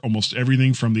there, almost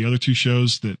everything from the other two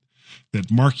shows that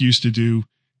Mark used to do.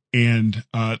 And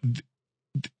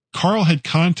Carl had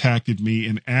contacted me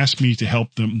and asked me to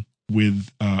help them with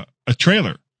a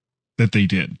trailer that they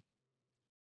did.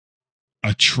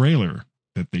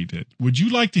 Would you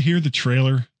like to hear the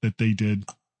trailer that they did?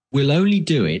 We'll only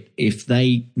do it if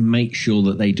they make sure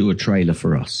that they do a trailer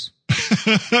for us.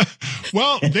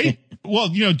 Well,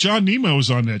 John Nemo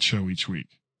is on that show each week.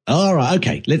 All right.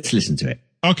 Okay. Let's listen to it.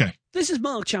 Okay. This is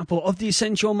Mark Chappell of the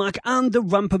Essential Mac and the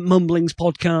Rampant Mumblings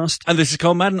podcast. And this is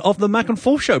Carl Madden of the Mac and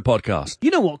Forth Show podcast.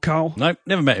 You know what, Carl? No,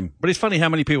 never met him. But it's funny how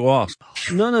many people ask.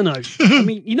 No. I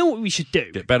mean, you know what we should do?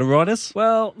 Get better writers?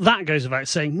 Well, that goes without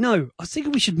saying. No, I was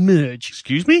thinking we should merge.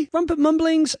 Excuse me? Rampant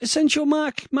Mumblings, Essential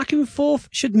Mac and Forth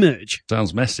should merge.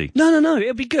 Sounds messy. No.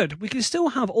 It'll be good. We can still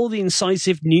have all the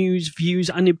incisive news, views,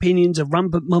 and opinions of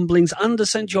Rampant Mumblings and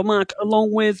Essential Mac,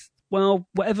 along with, well,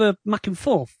 whatever Mac and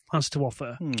Forth has to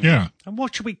offer. Yeah. And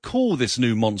what should we call this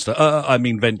new monster?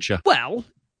 Venture. Well,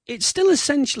 it's still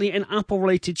essentially an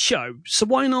Apple-related show, so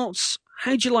why not,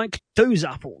 how'd you like those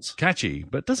apples? Catchy,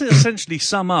 but does it essentially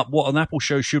sum up what an Apple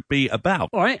show should be about?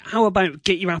 All right, how about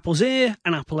Get Your Apples Here,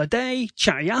 An Apple a Day,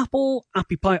 Chatty Apple,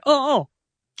 Appy Pie,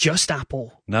 just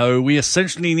Apple. No, we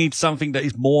essentially need something that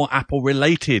is more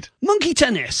Apple-related. Monkey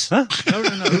tennis. Huh? No.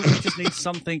 We just need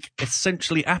something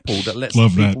essentially Apple that lets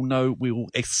people know we will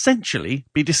essentially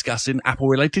be discussing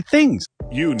Apple-related things.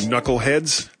 You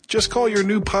knuckleheads, just call your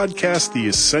new podcast the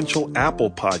Essential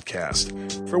Apple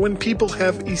Podcast, for when people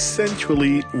have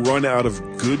essentially run out of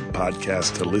good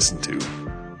podcasts to listen to.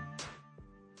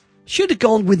 Should have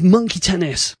gone with monkey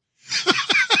tennis.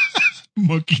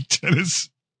 Monkey tennis.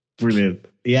 Brilliant.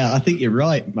 Yeah, I think you're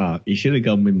right, Mark. You should have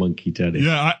gone with monkey tennis.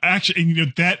 Yeah,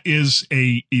 that is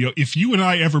if you and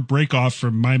I ever break off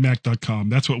from mymac.com,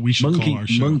 that's what we should call our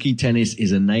show. Monkey tennis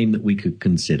is a name that we could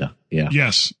consider. Yeah.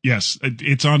 Yes.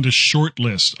 It's on the short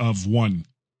list of one.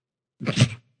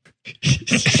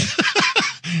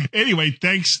 Anyway,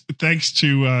 thanks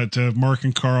to Mark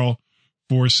and Carl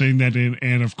for saying that in,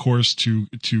 and of course to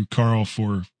Carl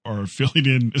for filling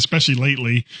in, especially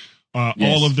lately. Yes.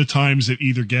 All of the times that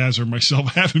either Gaz or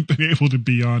myself haven't been able to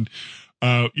be on.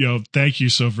 Thank you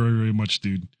so very, very much,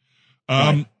 dude.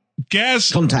 Right. Gaz.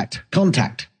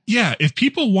 Contact. Yeah. If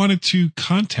people wanted to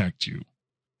contact you,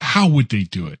 how would they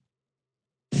do it?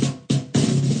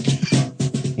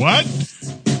 What?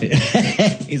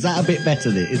 Is that a bit better?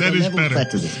 That is better.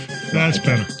 That's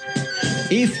better.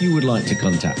 If you would like to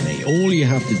contact me, all you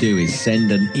have to do is send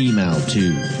an email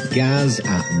to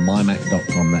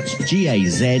gaz@mymac.com. That's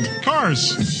Gaz.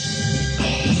 Cars.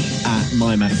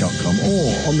 @mymac.com.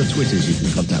 Or on the Twitters, you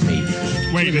can contact me.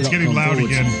 Wait, it's getting loud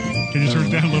again. Can you turn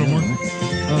it down a little more?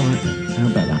 All right. How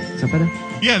about that? that better?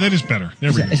 Yeah, that is better.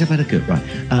 There we go. Is that better? Good, right.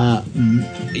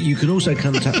 You can also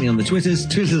contact me on the Twitters,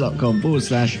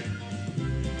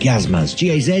 twitter.com/Gazmaz,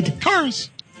 G-A-Z. Cars.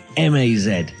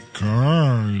 M-A-Z.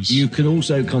 Cars. You can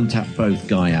also contact both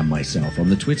Guy and myself on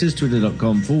the Twitters,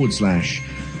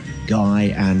 twitter.com/Guy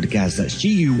and Gaz. That's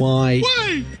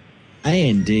G-U-Y-A-N-D-G-A-Z.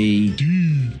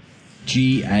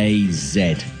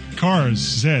 Cars.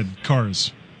 Z.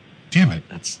 Cars. Damn it.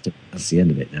 That's the end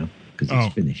of it now, because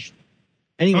it's finished.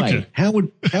 Anyway, okay. How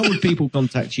would people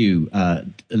contact you,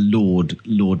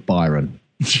 Lord Byron?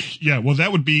 Yeah, well,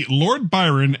 that would be Lord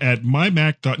Byron at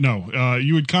mymac. No,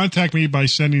 you would contact me by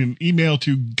sending an email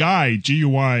to Guy,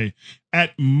 G-U-Y,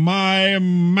 at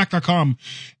mymac.com.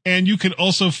 And you can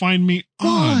also find me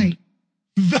on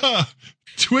the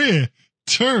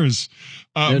Twitters.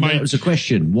 It was a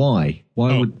question. Why?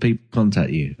 Why would people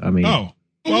contact you? I mean, an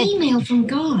email from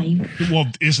Guy.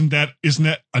 Well, isn't that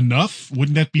enough?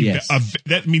 Wouldn't that be? Yes.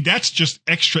 That's just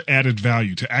extra added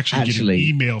value to actually get an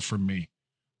email from me.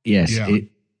 Yes, yeah.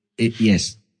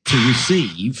 Yes. To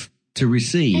receive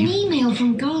an email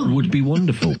from Guy would be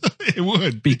wonderful. It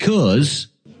would, because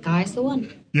Guy's the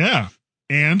one. Yeah,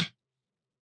 and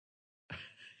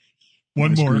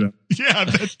one more. Yeah,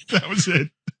 that was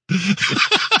it.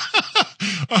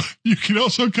 You can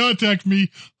also contact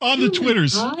me on the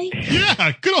Twitters. Guy?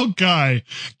 Yeah, good old Guy.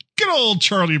 Good old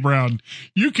Charlie Brown.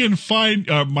 You can find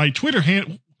my Twitter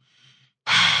handle.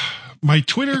 My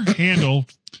Twitter handle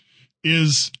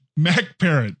is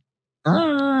MacParrot.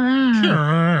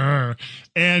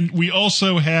 And we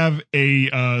also have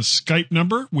a Skype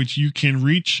number, which you can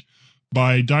reach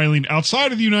by dialing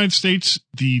outside of the United States,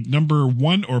 the number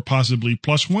 1 or possibly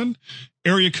 +1,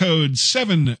 area code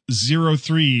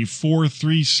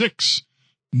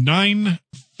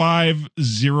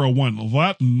 703-436-9501.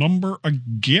 That number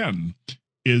again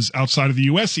is outside of the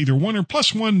U.S., either 1 or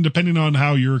 +1, depending on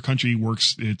how your country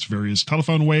works its various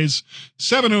telephone ways.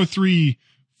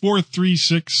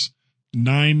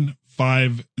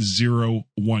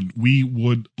 703-436-9501. We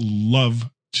would love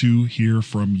to hear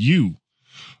from you.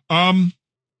 I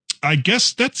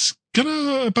guess that's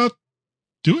gonna about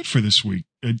do it for this week.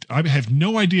 I have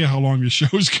no idea how long the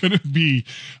show is going to be.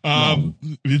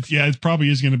 It probably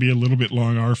is going to be a little bit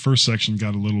long. Our first section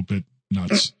got a little bit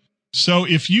nuts. So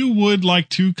if you would like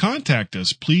to contact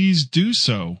us, please do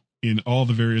so in all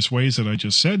the various ways that I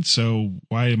just said. So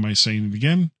why am I saying it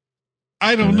again?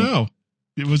 I don't know.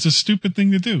 It was a stupid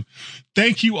thing to do.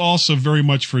 Thank you all so very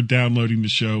much for downloading the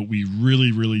show. We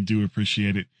really, really do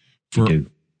appreciate it for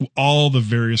all the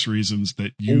various reasons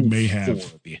that you may have. 4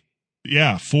 of you.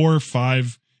 Yeah, 4 or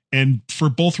 5. And for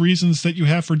both reasons that you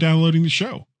have for downloading the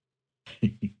show.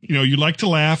 You like to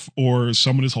laugh or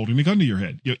someone is holding a gun to your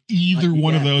head. Either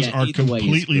one of those are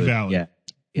completely valid.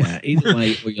 Yeah, either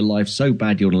way, or your life's so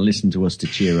bad you want to listen to us to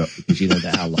cheer up because you know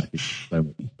that our life is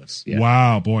so worse. Yeah.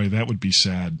 Wow, boy, that would be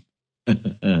sad.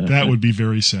 That would be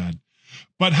very sad.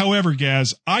 But however,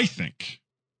 Gaz, I think.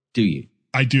 Do you?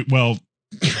 I do. Well,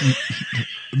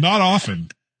 not often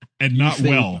and not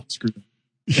well.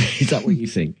 Is that what you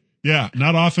think? Yeah,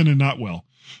 not often and not well.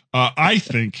 I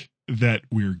think that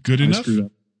we're good enough.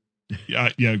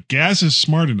 Yeah, Gaz is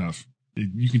smart enough.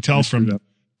 You can tell from the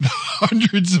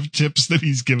hundreds of tips that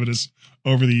he's given us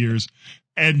over the years.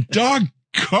 And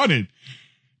doggone it,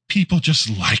 people just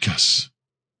like us.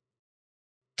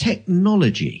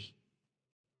 Technology.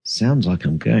 Sounds like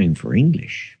I'm going for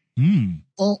English.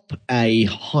 Up a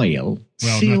hile.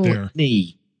 Well, not there.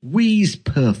 Knee. Wheeze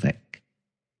perfect.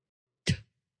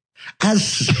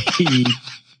 As the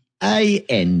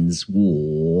A-N's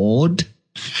ward.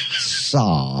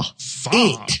 Sa.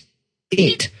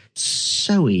 It.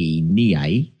 Soe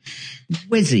nie.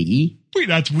 Wezzy. Wait,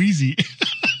 that's Wheezy.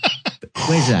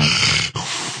 Wezzy.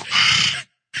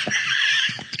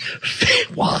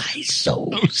 Why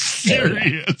so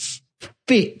serious?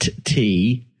 Fit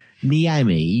T.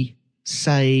 Niami.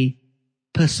 Say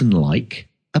person like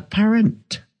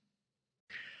apparent.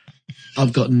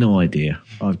 I've got no idea.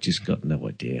 I've just got no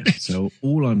idea. So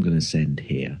all I'm going to say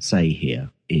here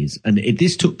is, and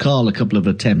this took Carl a couple of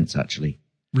attempts actually.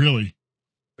 Really?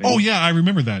 Oh yeah, I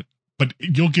remember that. But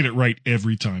you'll get it right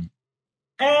every time.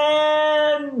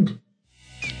 And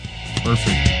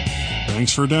perfect.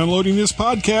 Thanks for downloading this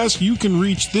podcast. You can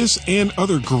reach this and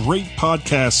other great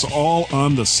podcasts all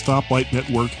on the Stoplight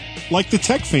Network, like the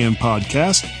Tech Fan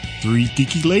Podcast, 3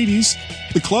 Geeky Ladies,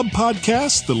 the Club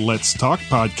Podcast, the Let's Talk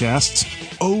Podcasts,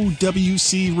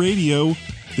 OWC Radio,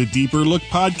 the Deeper Look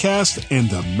Podcast, and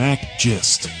the Mac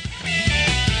Gist.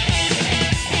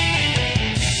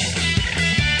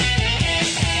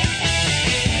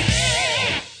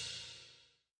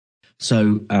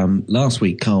 So last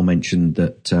week, Carl mentioned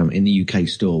that in the UK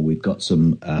store, we've got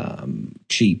some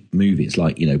cheap movies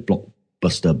like,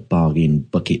 Blockbuster bargain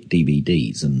bucket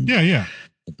DVDs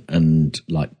and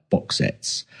like box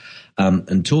sets.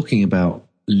 And talking about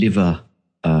liver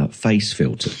face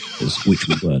filters, which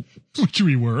we weren't.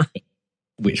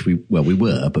 We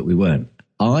were, but we weren't.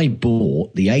 I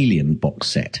bought the Alien box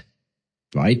set,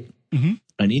 right? Mm-hmm.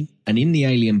 And in the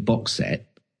Alien box set,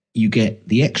 you get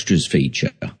the extras feature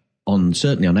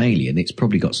certainly on Alien. It's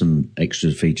probably got some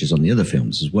extra features on the other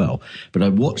films as well. But I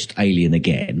watched Alien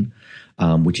again,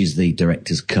 which is the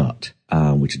director's cut,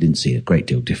 which I didn't see a great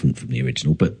deal different from the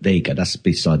original. But there you go. That's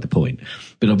beside the point.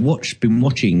 But I've been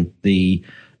watching the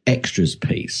extras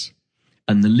piece,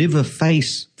 and the liver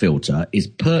face filter is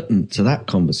pertinent to that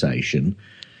conversation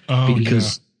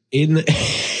because in the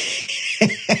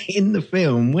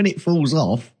film, when it falls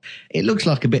off, it looks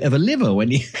like a bit of a liver when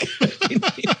you're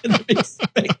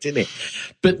expecting it.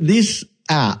 But this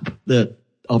app that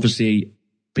obviously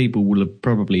people will have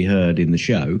probably heard in the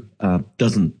show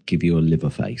doesn't give you a liver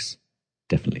face.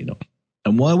 Definitely not.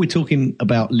 And why we're talking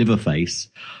about liver face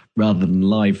rather than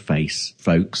live face,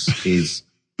 folks, is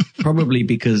probably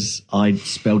because I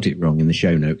spelt it wrong in the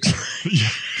show notes.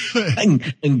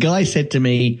 and Guy said to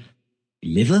me,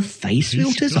 liver face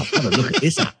filters? I've got to look at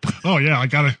this app. Oh yeah,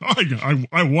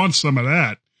 I want some of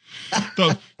that.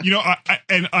 So,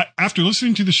 after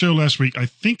listening to the show last week, I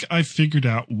think I figured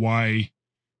out why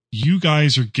you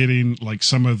guys are getting like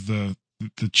some of the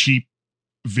cheap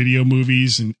video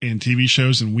movies and TV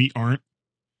shows and we aren't.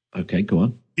 Okay, go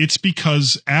on. It's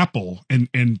because Apple,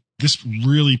 and this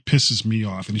really pisses me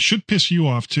off, and it should piss you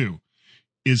off too,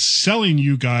 is selling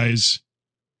you guys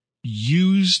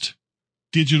used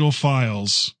digital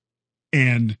files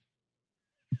and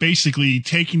basically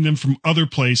taking them from other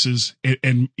places,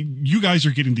 and you guys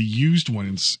are getting the used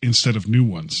ones instead of new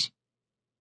ones.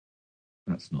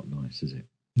 That's not nice, is it?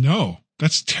 No,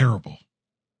 that's terrible.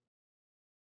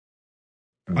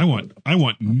 I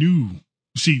want new.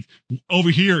 See, over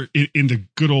here in the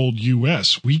good old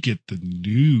US, we get the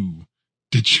new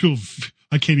digital.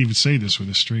 I can't even say this with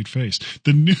a straight face.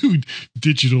 The new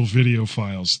digital video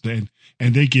files, and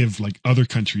they give like other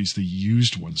countries the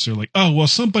used ones. They're like, oh, well,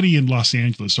 somebody in Los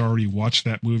Angeles already watched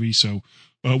that movie, so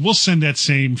we'll send that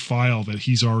same file that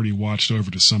he's already watched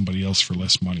over to somebody else for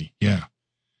less money. Yeah.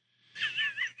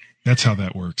 That's how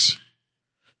that works.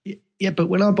 Yeah, but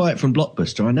when I buy it from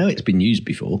Blockbuster, I know it's been used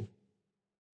before.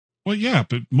 Well, yeah,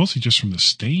 but mostly just from the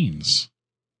stains.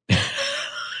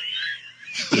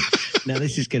 Now,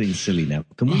 this is getting silly now.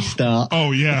 Can we start?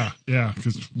 Oh, yeah,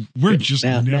 because we're just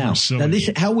never silly.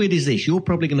 Now, how weird is this? You're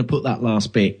probably going to put that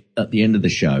last bit at the end of the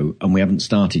show, and we haven't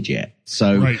started yet.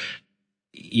 So, right.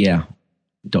 Yeah,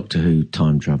 Doctor Who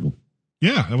time travel.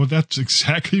 Yeah, well, that's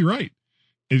exactly right.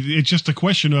 It's just a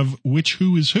question of which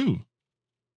who is who.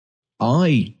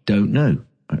 I don't know,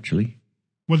 actually.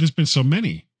 Well, there's been so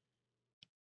many.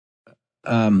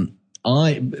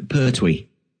 Pertwee.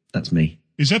 That's me.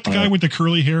 Is that the guy with the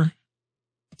curly hair?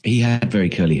 He had very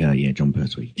curly hair, yeah, John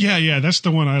Pertwee. Yeah, that's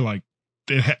the one I like.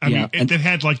 That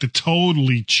had like the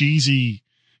totally cheesy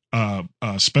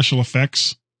special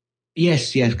effects.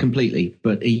 Yes, completely.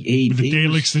 But the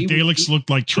Daleks looked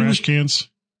like trash cans.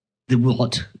 The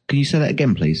what? Can you say that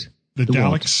again, please? The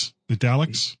Daleks. What? The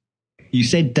Daleks. You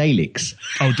said Daleks.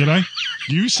 Oh, did I?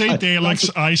 You say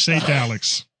Daleks, I say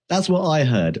Daleks. That's what I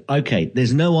heard. Okay,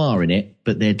 there's no R in it,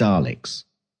 but they're Daleks.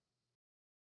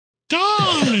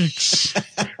 Daleks!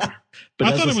 But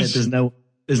I thought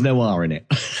there's no R in it.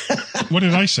 What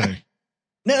did I say?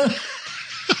 No,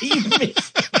 you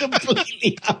missed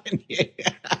completely, haven't you?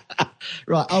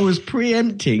 Right, I was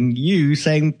preempting you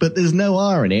saying, but there's no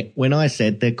R in it when I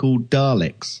said they're called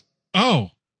Daleks.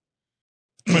 Oh.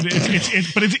 But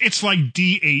it's like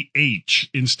DAH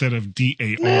instead of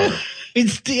DAR.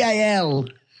 It's DAL.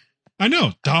 I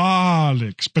know,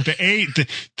 Daleks, but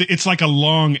it's like a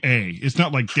long A. It's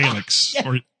not like Daleks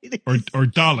or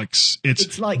Daleks.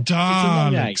 It's like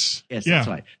Daleks. It's yes, that's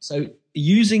right. So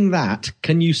using that,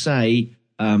 can you say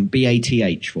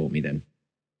BATH for me then?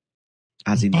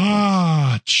 As in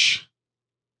Botch.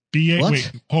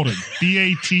 Wait, hold it.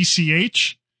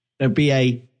 BATCH? No,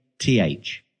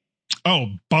 BATH. Oh,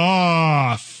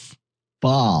 bath.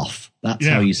 Bath. That's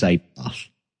how you say bath.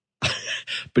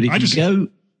 But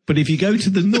if you go to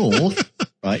the north,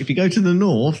 right? If you go to the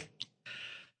north,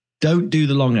 don't do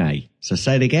the long A. So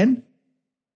say it again.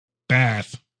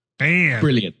 Bath. Bam.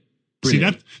 Brilliant. See,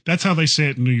 that's how they say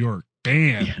it in New York.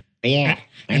 Bam. Yeah.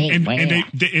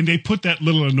 And they put that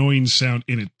little annoying sound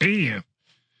in it. Bam.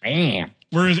 Bam.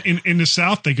 Whereas in the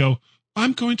South, they go,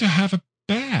 I'm going to have a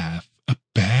bath. A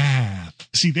bath.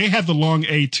 See, they have the long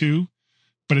A too,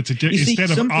 but it's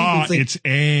instead of ah, it's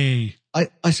A.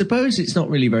 I suppose it's not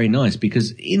really very nice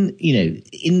because in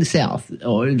the South,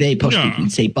 or very posh people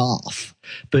would say bath.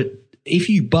 But if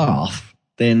you bath,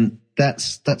 then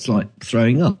that's like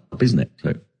throwing up, isn't it?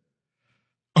 So.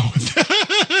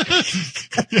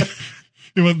 Yeah.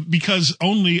 Well, because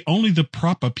only the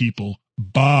proper people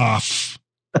bath.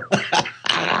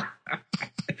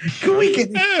 Can we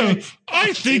get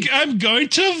I think I'm going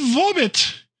to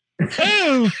vomit.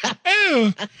 Oh,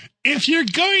 if you're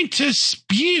going to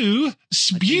spew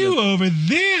over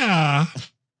there.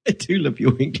 I do love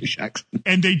your English accent.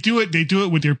 And they do it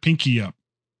with their pinky up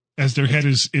as their head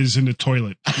is in the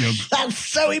toilet. You know. That's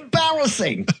so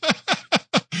embarrassing.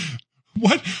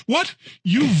 What?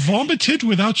 You vomited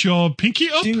without your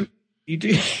pinky up? You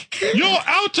do. You're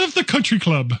out of the country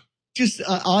club. Just,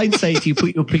 I'd say to you,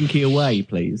 put your pinky away,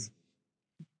 please.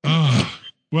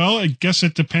 Well, I guess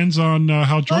it depends on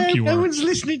how drunk you are. No one's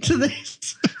listening to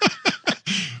this.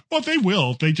 Well, they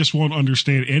will. They just won't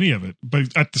understand any of it.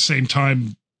 But at the same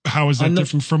time, how is that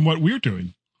different from what we're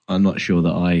doing? I'm not sure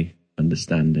that I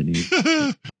understand any.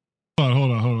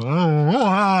 Hold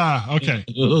on. Okay.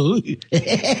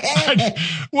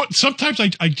 Sometimes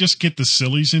I just get the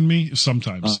sillies in me.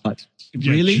 Sometimes.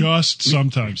 Really? Yeah, just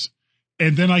sometimes.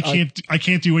 And then I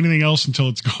can't do anything else until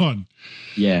it's gone.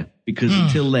 Yeah, because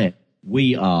until then,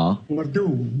 we are.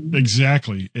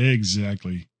 Exactly.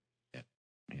 Yeah.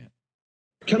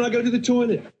 Can I go to the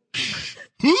toilet?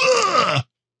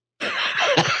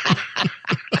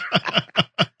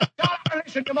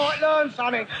 Listen, you might learn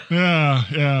something.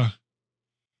 Yeah.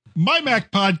 My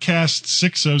Mac Podcast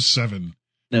 607.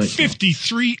 No,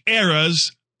 53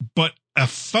 errors, but a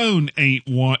phone ain't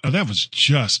one. Oh, that was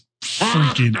just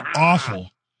freaking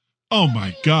awful. Oh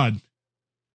my God.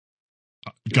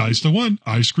 Guy's the one.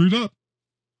 I screwed up.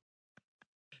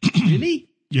 Really?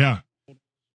 Yeah.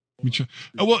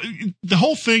 Well, the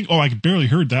whole thing. Oh, I barely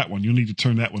heard that one. You'll need to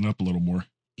turn that one up a little more.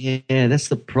 Yeah, that's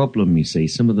the problem, you see.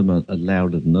 Some of them are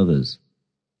louder than others.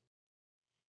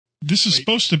 This is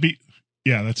supposed to be.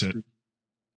 Yeah, that's it.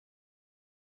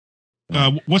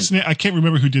 What's the name? I can't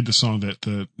remember who did the song that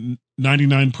the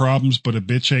 99 problems, but a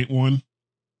bitch ain't one.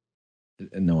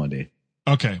 No idea.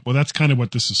 Okay, well, that's kind of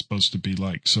what this is supposed to be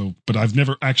like. So, but I've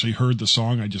never actually heard the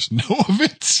song. I just know of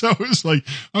it. So it's like,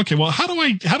 okay, well, how do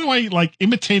I like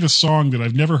imitate a song that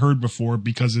I've never heard before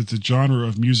because it's a genre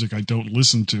of music I don't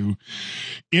listen to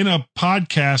in a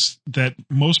podcast that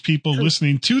most people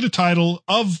listening to the title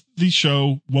of the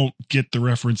show won't get the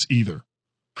reference either.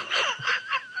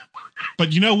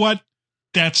 But you know what?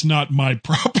 That's not my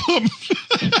problem.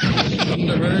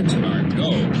 Thunderbirds are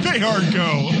go. They are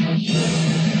go.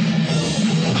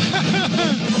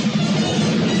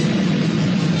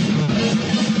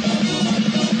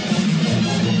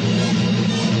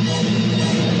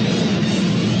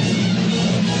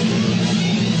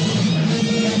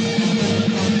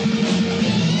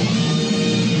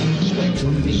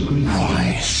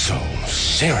 Why so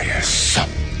serious?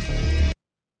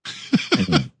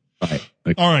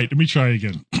 All right, let me try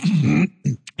again. And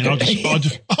I'll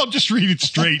just read it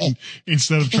straight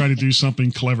instead of trying to do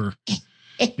something clever.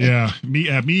 Yeah, me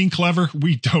and Clever,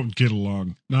 we don't get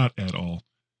along, not at all.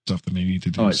 Stuff that they need to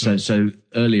do. All right, so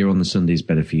earlier on the Sunday is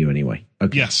better for you anyway.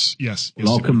 Okay. Yes. Well,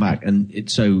 I'll come back. And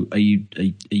so, are you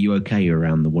okay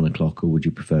around the 1 o'clock, or would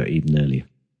you prefer it even earlier?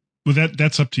 Well,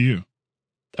 that's up to you.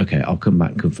 Okay, I'll come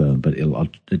back and confirm, but it'll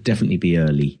definitely be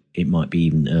early. It might be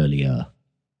even earlier.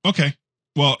 Okay.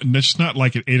 Well, and it's not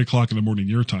like at 8 o'clock in the morning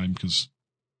your time, because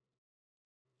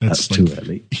that's like, too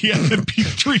early. Yeah, it'd be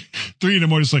 3 in the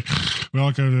morning. It's like,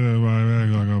 welcome to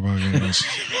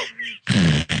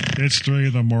it's 3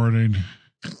 in the morning.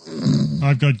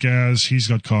 I've got gas. He's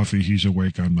got coffee. He's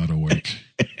awake. I'm not awake.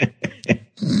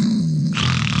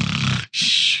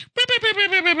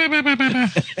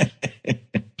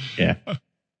 Yeah.